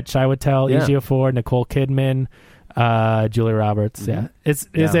 It's got Chiwetel Ejiofor, Nicole Kidman, Julia Roberts. Mm-hmm.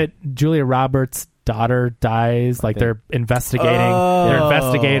 Yeah, is it Julia Roberts' daughter dies? Like they're investigating. They're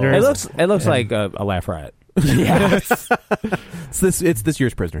investigators. It looks like a laugh riot. Yeah, it's this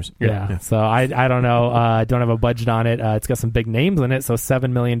year's Prisoners. Yeah. So I don't know. I don't have a budget on it. It's got some big names in it, so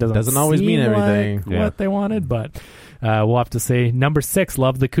 $7 million doesn't always mean everything. Like what they wanted, but we'll have to see. Number 6,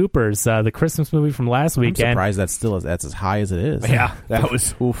 Love the Coopers, the Christmas movie from last weekend. I'm surprised that's as high as it is. Yeah, that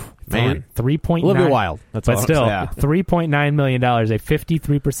was oof. Man, 3.9. A little bit wild. That's but all still, $3.9 $3.9 million, a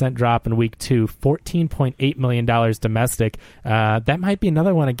 53% drop in week 2, $14.8 million domestic. That might be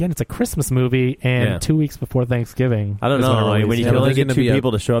another one. Again, it's a Christmas movie, and 2 weeks before Thanksgiving. I don't know. When you can only get 2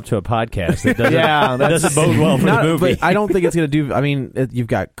 people to show up to a podcast, it doesn't, that doesn't bode well for the movie. But I don't think it's going to do. I mean, you've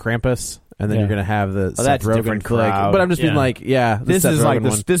got Krampus. And then you're going to have the Seth Rogen different crowd. But I'm just being like, this is like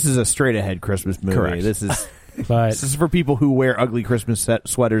this is a straight ahead Christmas movie. Correct. This is this is for people who wear ugly Christmas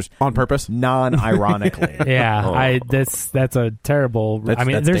sweaters on purpose, non-ironically. That's a terrible.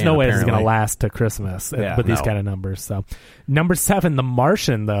 There's no way this is going to last to Christmas with these kind of numbers. So, number 7, The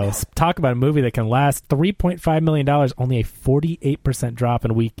Martian. Though, talk about a movie that can last. $3.5 million, only a 48% drop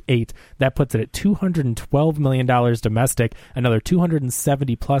in week 8. That puts it at $212 million domestic, another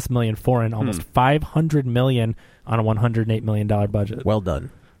 $270+ million foreign, almost $500 million on a $108 million budget. Well done.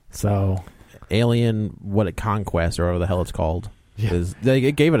 So. Alien, Conquest, or whatever the hell it's called. Yeah.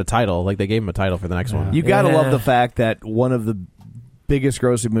 It gave it a title. Like they gave him a title for the next one. You gotta love the fact that one of the biggest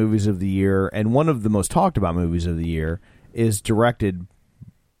grossing movies of the year and one of the most talked about movies of the year is directed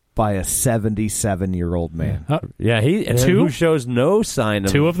by a 77-year-old man. Who shows no sign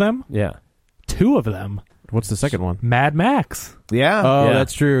of 2 of them. Yeah, 2 of them. What's the second one? Mad Max. Yeah. Oh,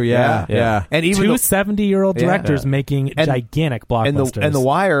 that's true. Yeah. And even 2 70-year-old directors making gigantic blockbusters. And The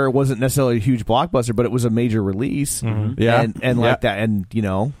Wire wasn't necessarily a huge blockbuster, but it was a major release. Mm-hmm. Yeah. And like that. And, he's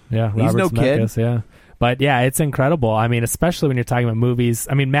Robert no Zemeckis, kid. But it's incredible. I mean, especially when you're talking about movies.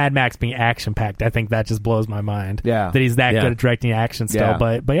 I mean, Mad Max being action-packed, I think that just blows my mind. Yeah. That he's that good at directing action still. Yeah.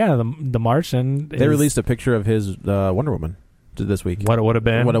 But The Martian. They released a picture of his Wonder Woman this week. What it would have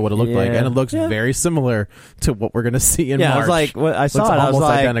been. What it would have looked like. And it looks very similar to what we're going to see in March. I was like, I saw it. Looks I was almost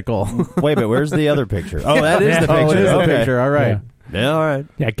like, identical. Wait a minute, where's the other picture? Oh, that is the picture. It is the picture. All right. Yeah, all right.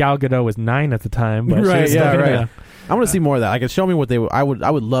 Yeah, Gal Gadot was 9 at the time. But right, she was right. I want to see more of that. Like, show me what they. I would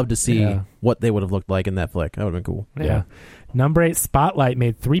love to see what they would have looked like in that flick. That would have been cool. Yeah. Number 8, Spotlight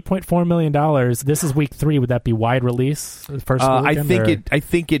made $3.4 million. This is week 3. Would that be wide release? First weekend, I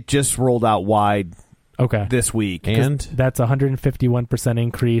think it just rolled out wide. Okay. This week. And that's 151%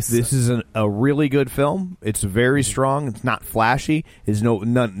 increase. This is a really good film. It's very strong. It's not flashy. There's no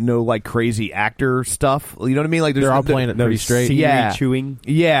like crazy actor stuff. You know what I mean? Like they're all playing it pretty straight. Yeah. Chewing.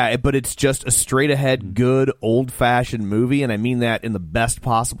 Yeah, but it's just a straight ahead, good, old fashioned movie, and I mean that in the best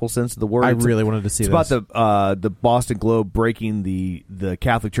possible sense of the word. I really wanted to see this. It's about the Boston Globe breaking the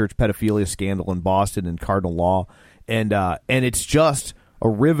Catholic Church pedophilia scandal in Boston and cardinal law, and it's just a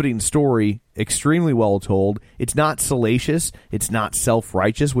riveting story, extremely well told. It's not salacious. It's not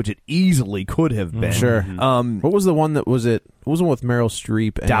self-righteous, which it easily could have been. Sure. What was the one that was it? What was the one with Meryl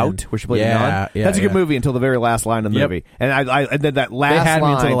Streep? And Doubt, where she played the nun? That's a good movie until the very last line of the movie. And I did that last line. They had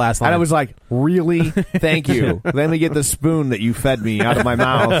me until the last line. And I was like, really? Thank you. Let me get the spoon that you fed me out of my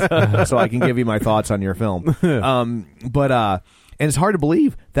mouth so I can give you my thoughts on your film. And it's hard to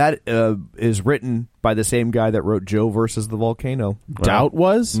believe that is written by the same guy that wrote Joe versus the Volcano. Doubt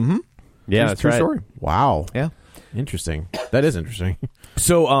was? Mm-hmm. Yeah, that's true right. Story. Wow. Yeah. Interesting. That is interesting.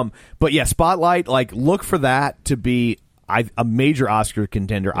 So, but yeah, Spotlight, like, look for that to be a major Oscar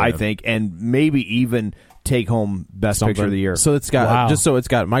contender, I think, and maybe even take home Best Picture of the Year. So it's got it's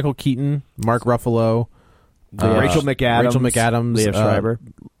got Michael Keaton, Mark Ruffalo, Rachel McAdams, Liev Schreiber.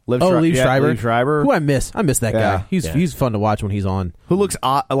 Liev Schreiber. Who I miss that guy. He's fun to watch when he's on. Who looks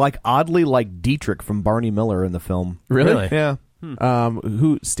oddly like Dietrich from Barney Miller in the film. Really? Yeah.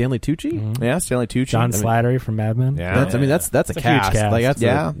 Who? Stanley Tucci? Mm-hmm. Yeah, Stanley Tucci. John Slattery from Mad Men. Yeah. That's a cast. Huge cast. Like,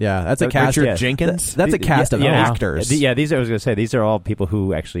 that's a cast. Richard Jenkins. That's a cast of actors. These I was going to say these are all people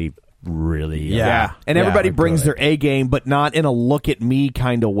who actually really and everybody brings their A game, but not in a look at me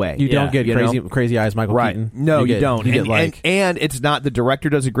kind of way. You don't get crazy eyes Michael Keaton. No, you don't. You get and it's not, the director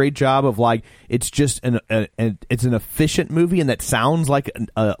does a great job of, like, it's just it's an efficient movie, and that sounds like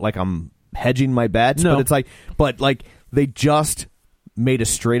I'm hedging my bets, but they just made a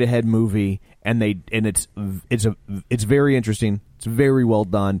straight ahead movie, and it's very interesting. It's very well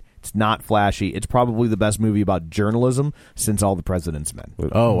done. It's not flashy. It's probably the best movie about journalism since All the President's Men.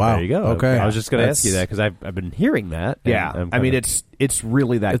 Oh, wow. There you go. Okay. I was just going to ask you that because I've been hearing that. Yeah. I mean, it's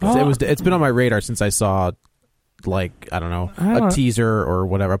really that good. It's been on my radar since I saw, like, I don't know, a teaser or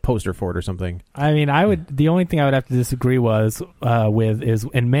whatever, a poster for it or something. I mean, the only thing I would have to disagree with is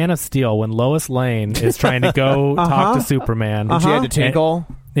in Man of Steel, when Lois Lane is trying to go talk to Superman. And she had to tinkle.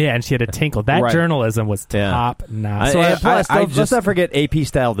 And she had to tinkle. That journalism was top notch. Let's not forget AP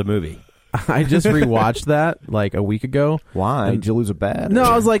Style, the movie. I just rewatched that like a week ago. Why? Did you lose a bet? No,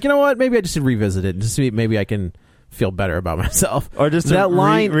 I was like, you know what? Maybe I just should revisit it. Just maybe I can feel better about myself. Or just that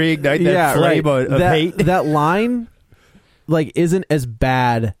line reignite that flame of hate. That line, like, isn't as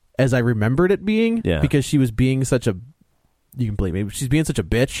bad as I remembered it being. Yeah. Because she was being such a, you can blame me, she's being such a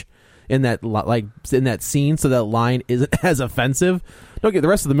bitch in that scene. So that line isn't as offensive. Don't get the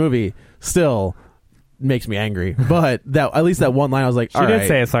rest of the movie still makes me angry, but at least that one line I was like, she did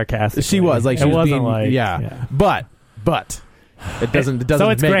say it sarcastically. She was like, she was wasn't being, like, yeah. But it doesn't.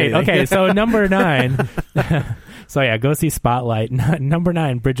 So it's make great. anything. Okay, so number 9. So yeah, go see Spotlight. Number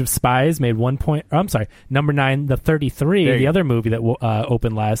 9, Bridge of Spies made number 9, The 33, the other movie that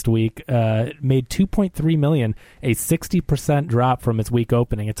opened last week, made $2.3 million, a 60% drop from its week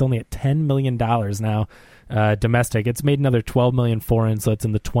opening. It's only at $10 million now, domestic. It's made another $12 million foreign, so it's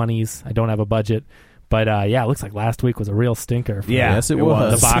in the 20s. I don't have a budget. But it looks like last week was a real stinker for yes, it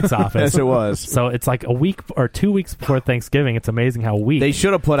was. the box office. Yes, it was. So it's like a week or 2 weeks before Thanksgiving. It's amazing how weak. They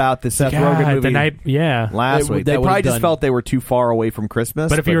should have put out the Seth Rogen movie the night, last week. They probably just felt they were too far away from Christmas.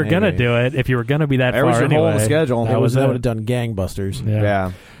 But if you were going to do it, if you were going to be that far anyway. Whole schedule. That would have done gangbusters.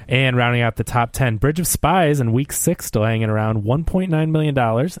 Yeah. And rounding out the top 10, Bridge of Spies in week 6 still hanging around $1.9 million, a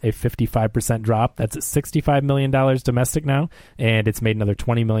 55% drop. That's at $65 million domestic now, and it's made another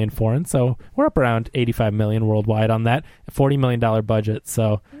 $20 million foreign. So we're up around $85 million worldwide on that, $40 million budget.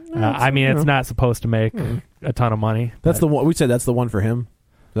 So it's not supposed to make a ton of money. That's the one we said. That's the one for him.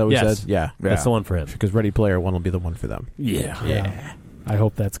 Is that what we said? Yeah, that's the one for him. Because Ready Player One will be the one for them. Yeah. I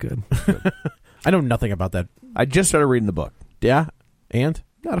hope that's good. I know nothing about that. I just started reading the book. Yeah, and.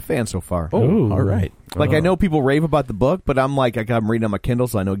 Not a fan so far. Oh, all right. Like, I know people rave about the book, but I'm reading on my Kindle,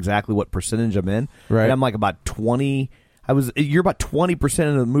 so I know exactly what percentage I'm in. Right. And I'm like about 20. You're about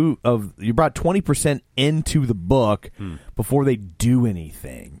 20% you're about 20% into the book before they do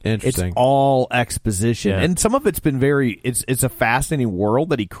anything. Interesting. It's all exposition, and some of it's been it's a fascinating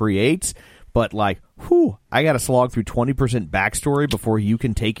world that he creates. but like, whew, I got to slog through 20% backstory before you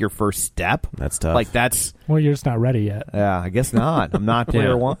can take your first step. That's tough. Like that's. Well, you're just not ready yet. Yeah, I guess not. I'm not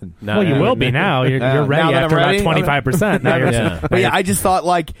player one. Well, you will be now. You're ready now after about 25%. But yeah, I just thought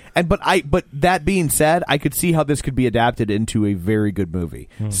like, but that being said, I could see how this could be adapted into a very good movie.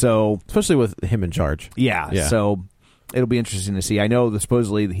 So especially with him in charge. Yeah. So it'll be interesting to see. I know that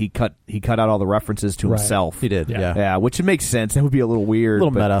supposedly he cut out all the references to himself. He did. Yeah, which it makes sense. That would be a little weird. A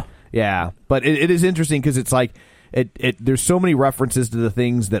little meta. Yeah, but it is interesting because it's like there's so many references to the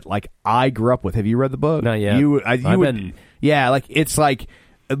things that like I grew up with. Have you read the book? Not yet. Yeah, like it's like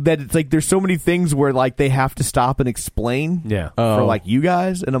that. It's like there's so many things where like they have to stop and explain. Yeah. For like you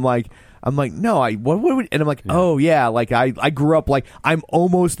guys, and I'm like no, what would, and I'm like, oh yeah, like I grew up like I'm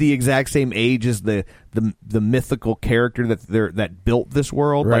almost the exact same age as the mythical character that built this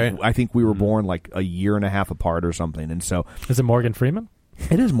world. Right. Like I think we were born like a year and a half apart or something, and so is it Morgan Freeman?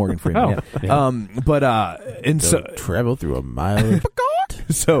 It is Morgan Freeman. So travel through a mile.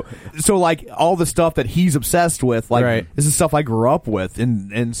 so like all the stuff that he's obsessed with, like this is stuff I grew up with,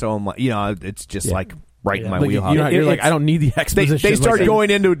 and so I'm like, it's just like right in my wheelhouse. You're like, I don't need the exposition. They start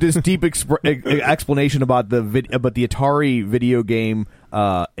going into this deep explanation about the Atari video game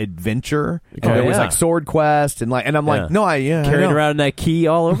adventure, and there was like Sword Quest, and I'm like, no, carrying around that key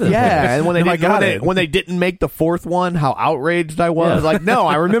all over the place. And when they didn't make the fourth one, how outraged I was. Like, no,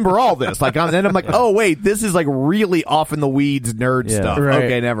 I remember all this. Like, then I'm like, oh wait, this is like really off in the weeds nerd stuff. Right.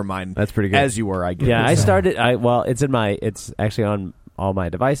 Okay, never mind. That's pretty good. As you were, I guess. Yeah, I started. It's actually on all my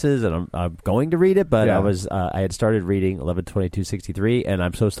devices, and I'm going to read it, but I had started reading 11/22/63, and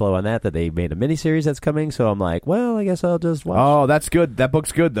I'm so slow on that they made a miniseries that's coming, so I'm like, well, I guess I'll just watch. Oh, that's good. That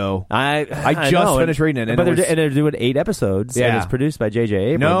book's good, though. I just finished reading it. But they're doing 8 episodes, and it's produced by J.J.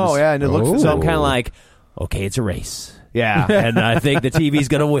 Abrams. No, and it looks... So I'm kind of like, okay, it's a race. Yeah. And I think the TV's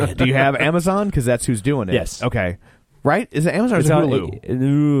going to win. Do you have Amazon? Because that's who's doing it. Yes. Okay. Right? Is it Amazon or is it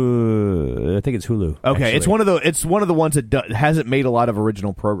Hulu? I think it's Hulu. Okay, actually. it's one of the ones that hasn't made a lot of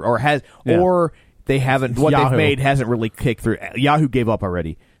original program, or they haven't. What Yahoo. they've made hasn't really kicked through. Yahoo gave up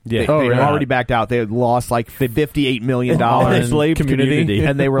already. Yeah. They already backed out. They had lost like $58 million community,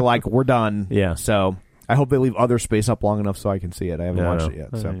 and they were like, "We're done." Yeah. So I hope they leave other space up long enough so I can see it. I haven't watched it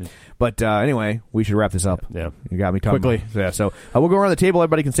yet. So, but anyway, we should wrap this up. Yeah, you got me talking quickly. Yeah. So we'll go around the table.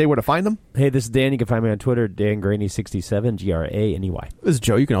 Everybody can say where to find them. Hey, this is Dan. You can find me on Twitter, DanGraney67, GRANEY. This is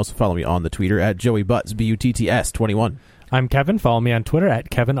Joe. You can also follow me on the Twitter at Joey Butts, BUTTS21. I'm Kevin. Follow me on Twitter at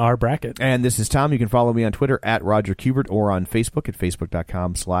Kevin R. Brackett. And this is Tom. You can follow me on Twitter at Roger Kubert or on Facebook at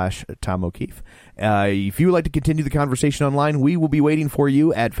facebook.com/Tom O'Keefe. If you would like to continue the conversation online, we will be waiting for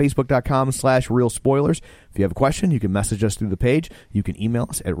you at facebook.com/Real Spoilers. If you have a question, you can message us through the page. You can email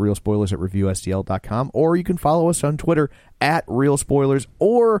us at realspoilers@reviewstl.com, or you can follow us on Twitter at Real Spoilers,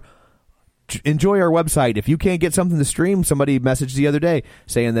 or enjoy our website. If you can't get something to stream, somebody messaged the other day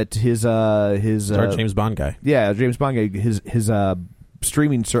saying that his our James Bond guy. Yeah, James Bond guy. His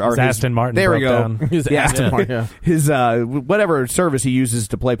streaming service. Aston Martin. There we go. Down. His Aston Martin. Yeah. His whatever service he uses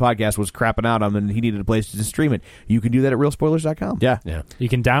to play podcasts was crapping out on him, and he needed a place to stream it. You can do that at realspoilers.com. Yeah. You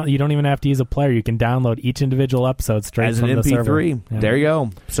can You don't even have to use a player. You can download each individual episode straight as from an the MP3. server. Yeah. There you go.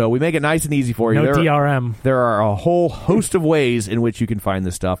 So we make it nice and easy for you. No DRM. There are a whole host of ways in which you can find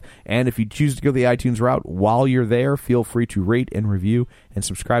this stuff. And if you choose to go the iTunes route, while you're there, feel free to rate and review and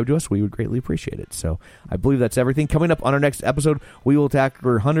subscribe to us. We would greatly appreciate it. So I believe that's everything. Coming up on our next episode, we will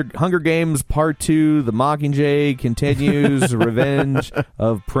tackle Hunger Games Part 2. The Mockingjay continues. Revenge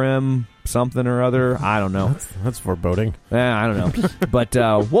of Prim something or other. I don't know. That's foreboding. I don't know. But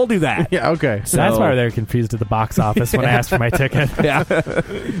we'll do that. Yeah, okay. So that's why they're confused at the box office when I asked for my ticket. Yeah.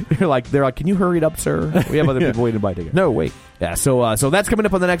 They're like, can you hurry it up, sir? We have other people waiting to buy tickets. No, wait. Yeah, so that's coming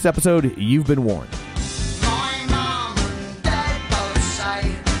up on the next episode. You've been warned.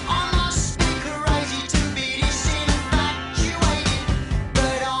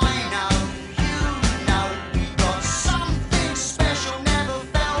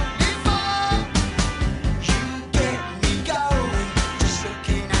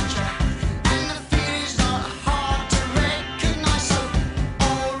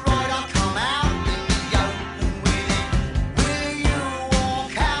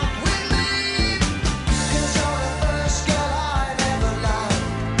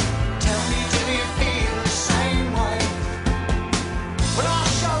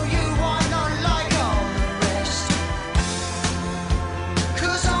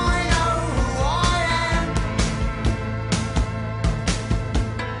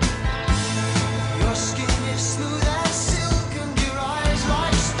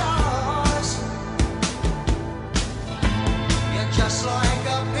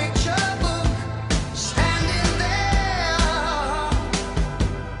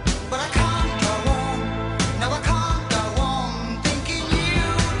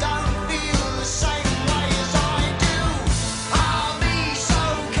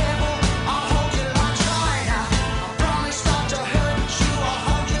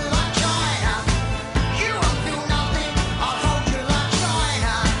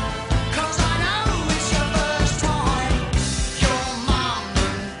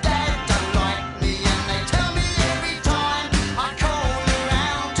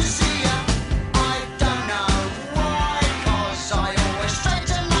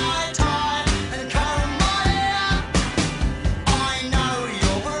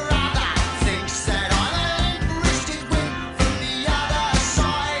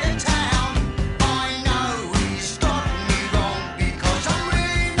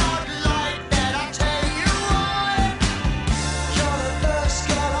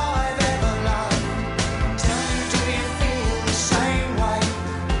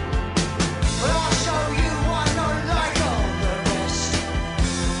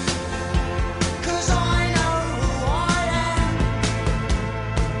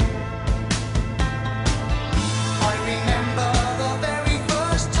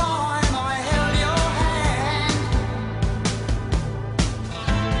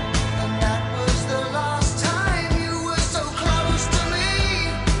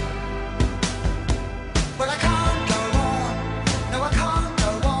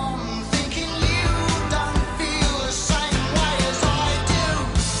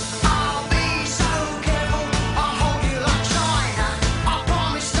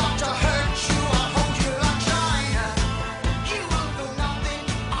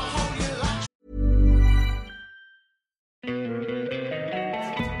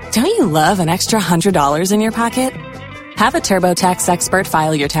 Don't you love an extra $100 in your pocket? Have a TurboTax expert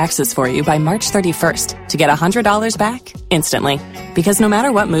file your taxes for you by March 31st to get $100 back instantly. Because no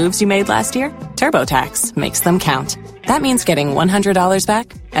matter what moves you made last year, TurboTax makes them count. That means getting $100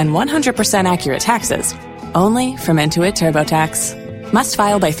 back and 100% accurate taxes only from Intuit TurboTax. Must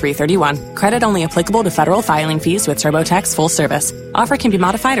file by 3/31. Credit only applicable to federal filing fees with TurboTax full service. Offer can be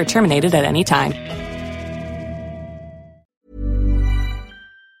modified or terminated at any time.